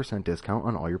 20% discount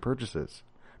on all your purchases.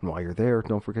 And while you're there,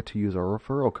 don't forget to use our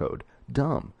referral code,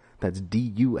 DUMB. That's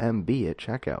D-U-M-B at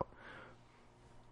checkout.